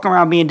if you walk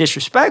around being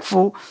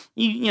disrespectful,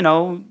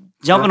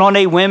 jumping on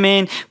their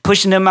women,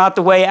 pushing them out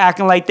the way,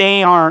 acting like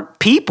they aren't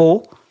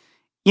people,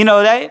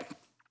 that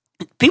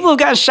people have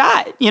gotten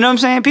shot, you know what I'm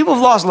saying? People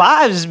have lost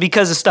lives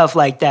because of stuff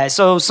like that.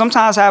 So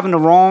sometimes having the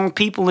wrong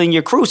people in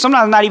your crew,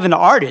 sometimes not even the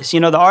artist.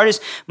 The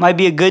artist might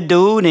be a good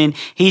dude and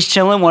he's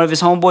chilling. One of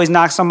his homeboys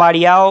knocks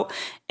somebody out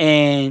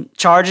and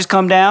charges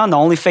come down. The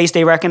only face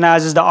they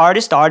recognize is the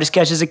artist. The artist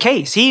catches a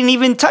case. He didn't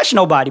even touch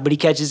nobody, but he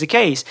catches a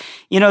case.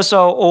 He ends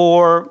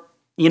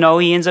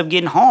up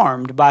getting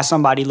harmed by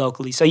somebody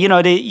locally. So,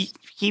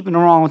 keeping the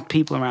wrong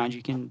people around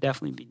you can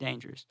definitely be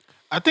dangerous.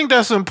 I think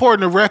that's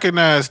important to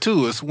recognize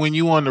too. Is when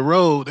you on the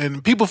road,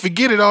 and people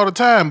forget it all the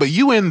time. But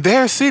you in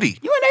their city.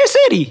 You in their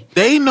city.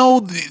 They know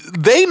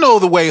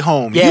the way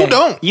home. Yeah. You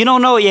don't. You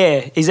don't know.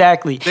 Yeah,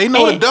 exactly. They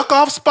know the duck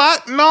off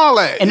spot and all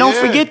that. And don't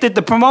forget that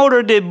the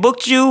promoter that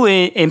booked you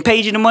and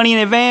paid you the money in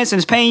advance and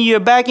is paying you your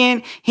back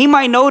end, he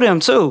might know them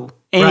too.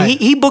 And right.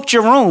 he booked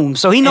your room,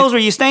 so he knows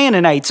where you're staying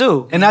tonight,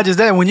 too. And not just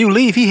that, when you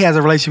leave, he has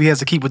a relationship he has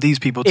to keep with these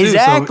people, too.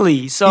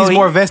 Exactly. So he's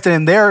more vested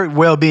in their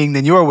well-being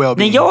than your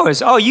well-being. Than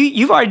yours. Oh,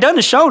 you've already done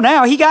the show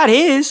now. He got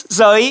his.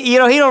 So, he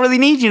don't really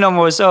need you no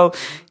more. So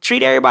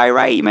treat everybody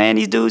right, man.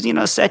 These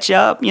dudes, set you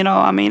up,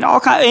 all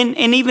kind.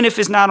 And even if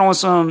it's not on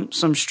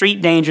some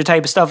street danger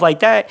type of stuff like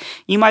that,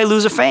 you might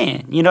lose a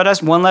fan.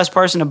 That's one less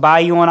person to buy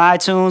you on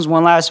iTunes,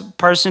 one less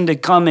person to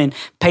come and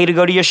pay to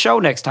go to your show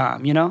next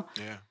time, Yeah.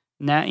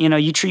 Now,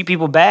 you treat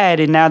people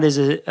bad, and now there's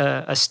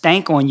a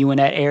stank on you in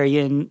that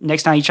area. And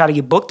next time you try to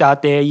get booked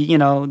out there,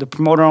 the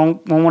promoter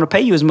won't want to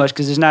pay you as much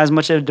because there's not as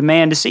much of a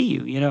demand to see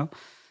you,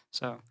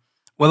 So,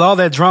 well, all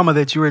that drama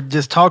that you were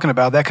just talking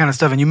about, that kind of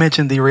stuff, and you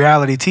mentioned the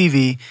reality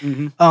TV.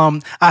 Mm-hmm.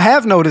 I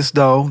have noticed,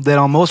 though, that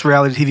on most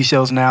reality TV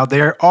shows now,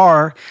 there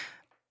are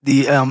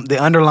the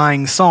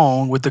underlying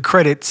song with the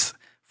credits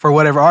for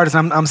whatever artist.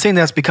 I'm seeing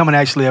that's becoming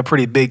actually a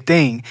pretty big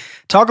thing.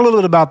 Talk a little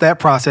bit about that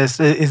process.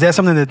 Is that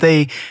something that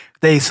they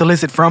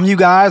solicit from you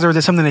guys, or is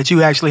it something that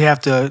you actually have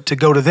to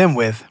go to them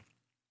with?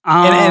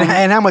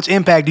 And how much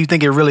impact do you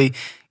think it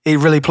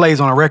really plays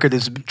on a record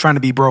that's trying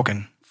to be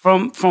broken?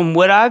 From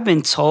what I've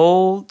been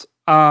told,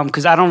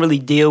 because I don't really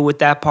deal with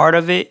that part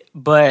of it,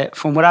 but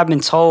from what I've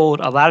been told,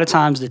 a lot of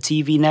times the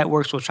TV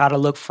networks will try to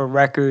look for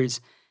records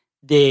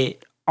that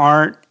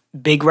aren't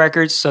big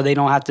records, so they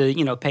don't have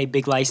to, pay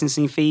big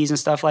licensing fees and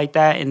stuff like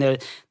that, and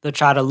they'll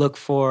try to look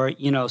for,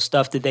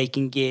 stuff that they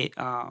can get,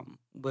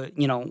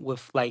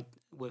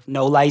 with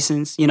no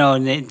license,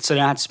 and so they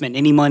don't have to spend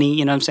any money,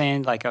 you know what I'm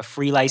saying? Like a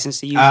free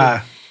license to use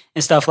it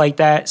and stuff like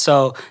that.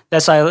 So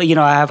that's why,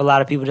 I have a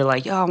lot of people that are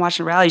like, yo, I'm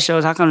watching reality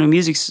shows. How come the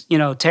music's,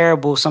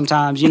 terrible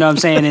sometimes? You know what I'm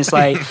saying? It's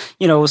like,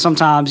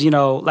 sometimes,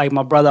 like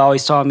my brother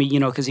always taught me,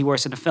 because he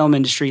works in the film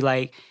industry,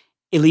 like,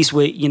 at least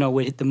with,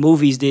 with the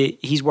movies that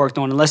he's worked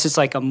on, unless it's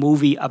like a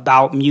movie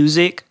about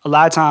music, a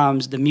lot of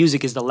times the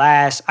music is the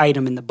last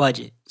item in the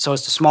budget. So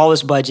it's the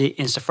smallest budget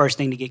and it's the first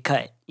thing to get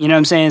cut. You know what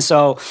I'm saying?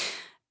 So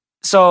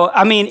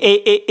I mean,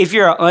 if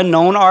you're an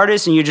unknown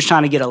artist and you're just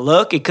trying to get a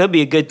look, it could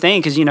be a good thing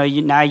because,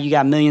 now you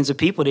got millions of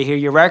people to hear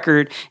your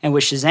record. And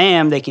with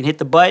Shazam, they can hit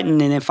the button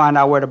and then find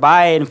out where to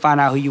buy it and find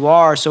out who you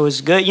are. So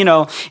it's good,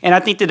 And I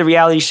think that the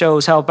reality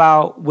shows help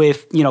out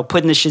with,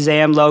 putting the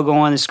Shazam logo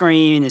on the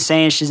screen and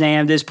saying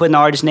Shazam, this, putting the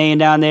artist name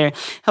down there.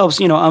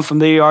 Helps,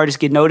 unfamiliar artists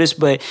get noticed.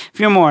 But if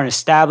you're more an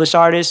established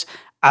artist,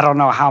 I don't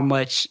know how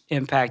much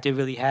impact it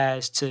really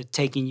has to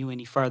taking you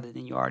any further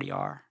than you already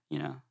are, you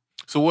know.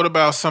 So what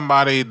about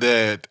somebody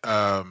that,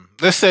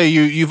 let's say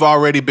you've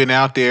already been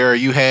out there,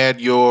 you had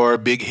your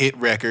big hit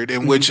record,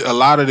 in which a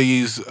lot of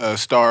these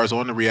stars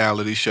on the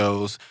reality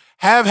shows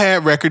have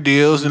had record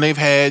deals, and they've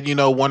had, you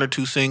know, 1 or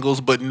 2 singles,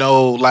 but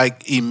no,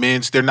 like,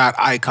 immense, they're not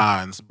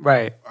icons.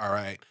 Right. All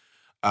right.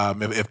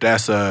 If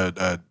that's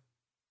for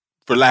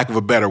lack of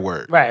a better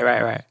word.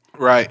 Right.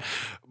 Right.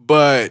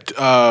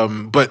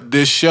 But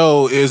this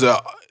show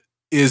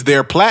is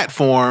their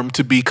platform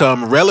to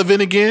become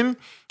relevant again.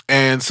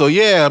 And so,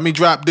 yeah, let me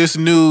drop this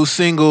new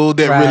single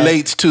that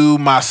relates to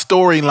my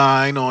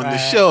storyline on the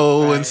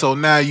show. And so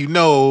now you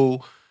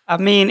know. I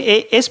mean,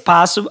 it's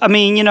possible. I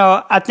mean, you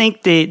know, I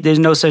think that there's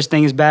no such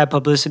thing as bad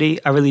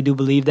publicity. I really do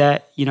believe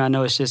that. You know, I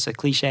know it's just a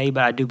cliche,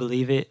 but I do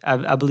believe it.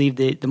 I believe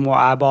that the more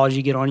eyeballs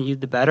you get on you,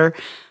 the better.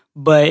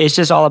 But it's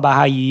just all about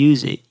how you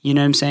use it. You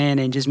know what I'm saying?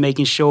 And just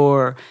making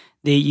sure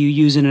that you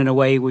use it in a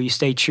way where you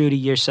stay true to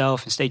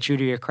yourself and stay true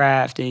to your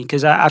craft. And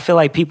because I feel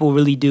like people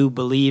really do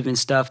believe in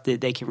stuff that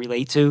they can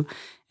relate to.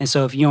 And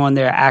so if you're on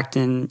there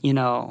acting, you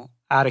know,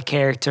 out of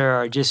character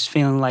or just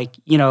feeling like,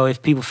 you know,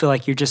 if people feel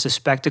like you're just a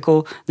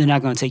spectacle, they're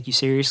not going to take you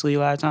seriously a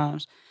lot of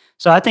times.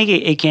 So I think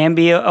it can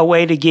be a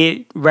way to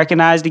get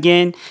recognized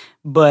again.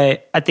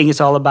 But I think it's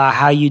all about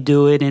how you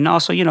do it. And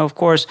also, you know, of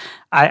course,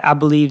 I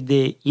believe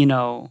that, you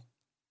know,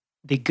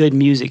 the good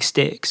music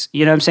sticks.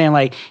 You know what I'm saying?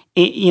 Like,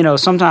 you know,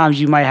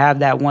 sometimes you might have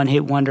that one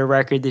hit wonder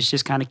record that's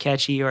just kind of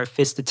catchy, or it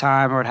fits the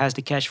time, or it has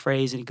the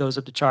catchphrase and it goes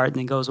up the chart and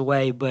then goes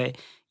away. But,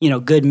 you know,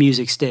 good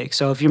music sticks.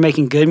 So if you're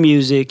making good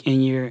music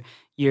and you're,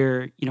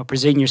 you know,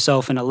 presenting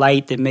yourself in a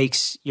light that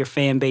makes your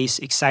fan base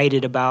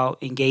excited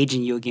about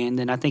engaging you again,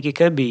 then I think it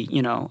could be,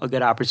 you know, a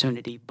good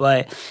opportunity.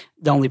 But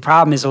the only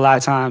problem is a lot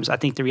of times I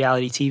think the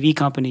reality TV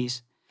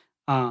companies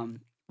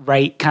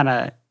write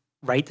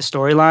the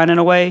storyline in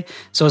a way.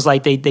 So it's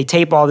like they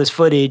tape all this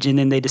footage and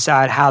then they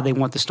decide how they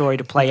want the story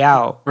to play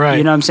out. Right.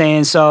 You know what I'm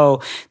saying?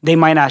 So they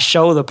might not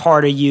show the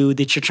part of you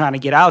that you're trying to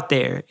get out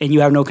there, and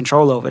you have no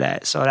control over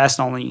that. So that's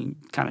the only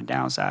kind of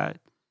downside.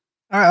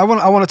 All right,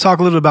 I want to talk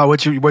a little about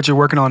what you're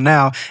working on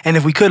now, and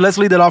if we could, let's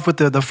lead that off with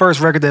the first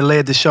record that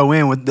led the show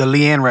in, with the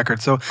Leanne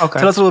record. So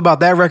tell us a little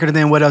about that record, and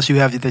then what else you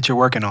have that you're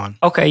working on.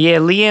 Okay, yeah,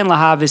 Leanne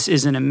Lahavis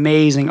is an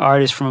amazing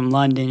artist from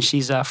London.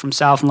 She's from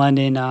South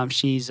London.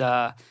 She's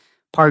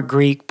part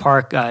Greek,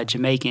 part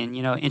Jamaican.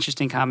 You know,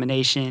 interesting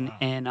combination.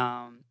 And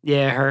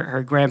yeah,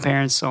 her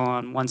grandparents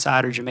on one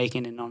side are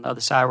Jamaican and on the other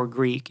side were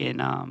Greek.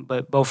 And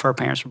but both her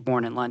parents were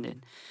born in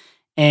London.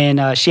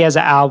 And she has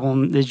an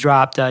album that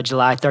dropped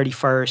July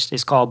 31st.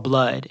 It's called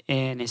Blood,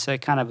 and it's a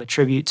kind of a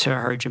tribute to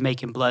her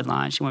Jamaican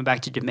bloodline. She went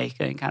back to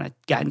Jamaica and kind of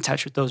got in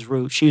touch with those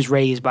roots. She was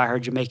raised by her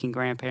Jamaican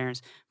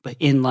grandparents, but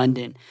in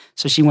London.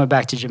 So she went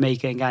back to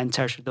Jamaica and got in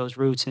touch with those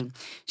roots. And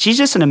she's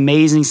just an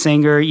amazing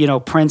singer. You know,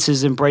 Prince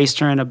has embraced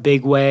her in a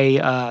big way.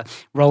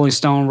 Rolling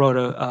Stone wrote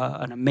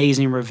an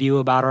amazing review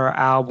about her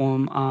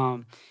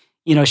album.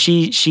 You know,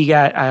 she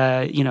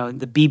got, you know,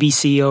 the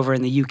BBC over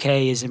in the UK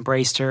has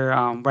embraced her.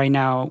 Right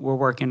now, we're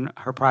working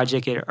her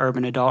project at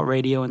Urban Adult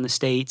Radio in the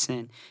States,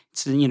 and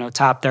it's, you know,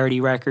 top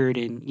 30 record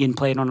and getting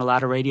played on a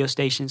lot of radio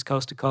stations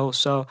coast to coast.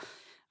 So,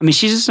 I mean,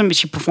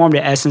 she performed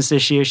at Essence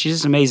this year. She's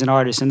just an amazing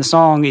artist. And the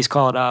song is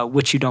called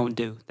What You Don't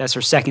Do. That's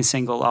her second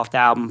single off the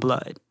album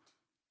Blood.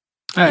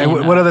 All right,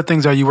 and what other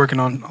things are you working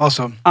on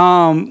also?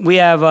 We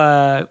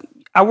have...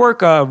 I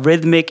work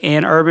rhythmic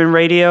and urban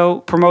radio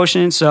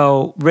promotion.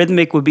 So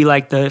rhythmic would be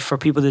like for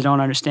people that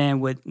don't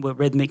understand what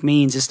rhythmic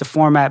means, it's the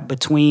format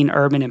between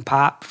urban and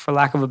pop, for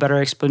lack of a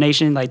better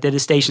explanation. Like they're the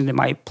station that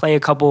might play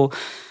a couple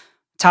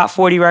top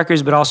 40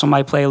 records, but also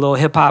might play a little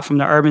hip hop from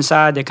the urban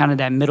side. They're kind of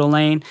that middle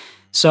lane.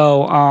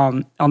 So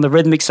on the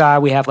rhythmic side,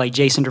 we have like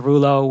Jason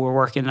Derulo. We're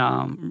working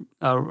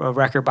a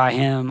record by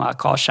him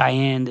called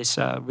Cheyenne that's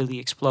really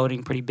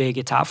exploding pretty big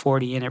at top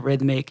 40 and at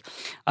rhythmic.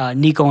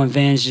 Nico and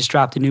Vinz just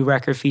dropped a new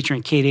record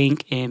featuring Kid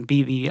Ink and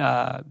BB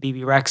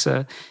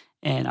Rexa,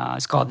 and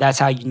it's called That's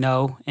How You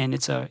Know. And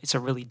it's a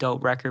really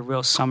dope record,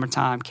 real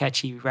summertime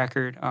catchy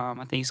record.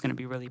 I think it's going to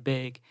be really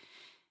big.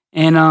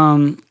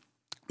 And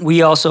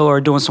we also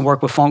are doing some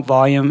work with Funk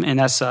Volume, and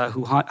that's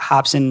who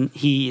Hobson,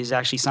 he is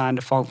actually signed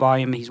to Funk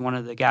Volume. He's one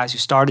of the guys who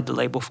started the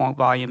label Funk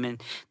Volume,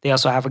 and they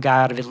also have a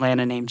guy out of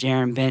Atlanta named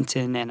Jaron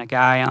Benton and a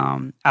guy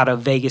out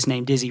of Vegas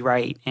named Dizzy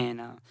Wright,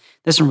 and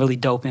there's some really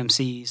dope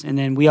MCs. And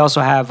then we also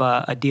have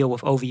a deal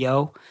with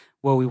OVO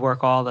where we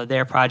work all of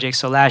their projects.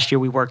 So last year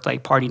we worked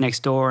like Party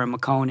Next Door and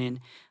McConan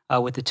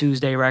with the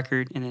Tuesday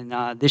record. And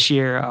then this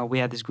year we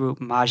had this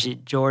group,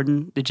 Majid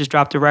Jordan, that just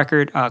dropped a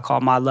record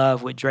called My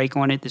Love with Drake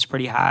on it that's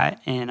pretty hot.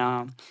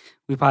 And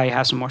we probably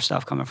have some more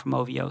stuff coming from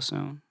OVO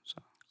soon. So.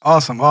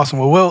 Awesome.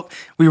 Well, Wilt,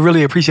 we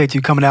really appreciate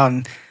you coming out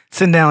and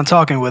sitting down and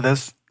talking with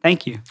us.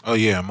 Thank you. Oh,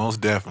 yeah,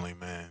 most definitely,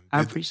 man.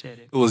 I appreciate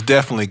it. It was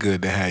definitely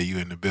good to have you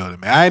in the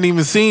building, man. I ain't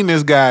even seen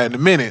this guy in a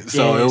minute,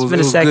 so it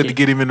was good to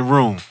get him in the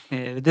room.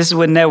 Yeah, this is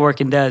what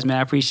networking does, man.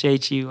 I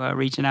appreciate you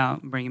reaching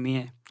out and bringing me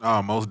in.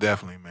 Oh, most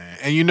definitely, man.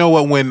 And you know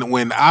what?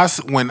 When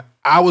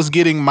I was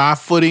getting my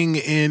footing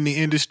in the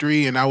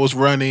industry and I was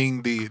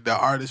running the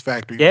artist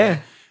factory. Yeah.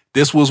 Man,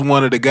 this was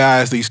one of the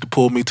guys that used to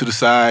pull me to the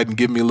side and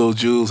give me a little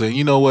jewels. And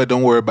you know what?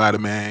 Don't worry about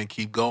it, man.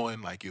 Keep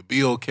going. Like, you'll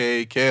be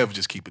okay. Kev,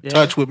 just keep in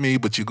touch with me,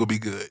 but you're going to be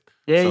good.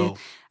 Yeah. So,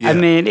 yeah. I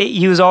mean,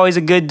 you was always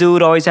a good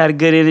dude, always had a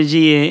good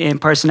energy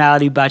and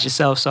personality about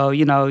yourself. So,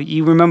 you know,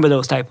 you remember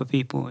those type of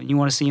people and you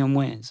want to see them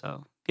win.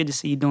 So, good to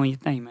see you doing your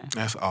thing, man.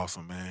 That's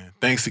awesome, man.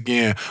 Thanks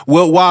again.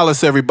 Wilt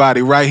Wallace,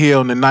 everybody, right here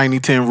on the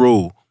 90-10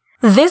 Rule.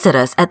 Visit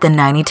us at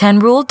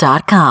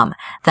the9010rule.com.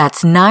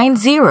 That's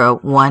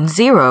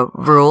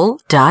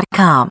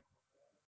 9010rule.com.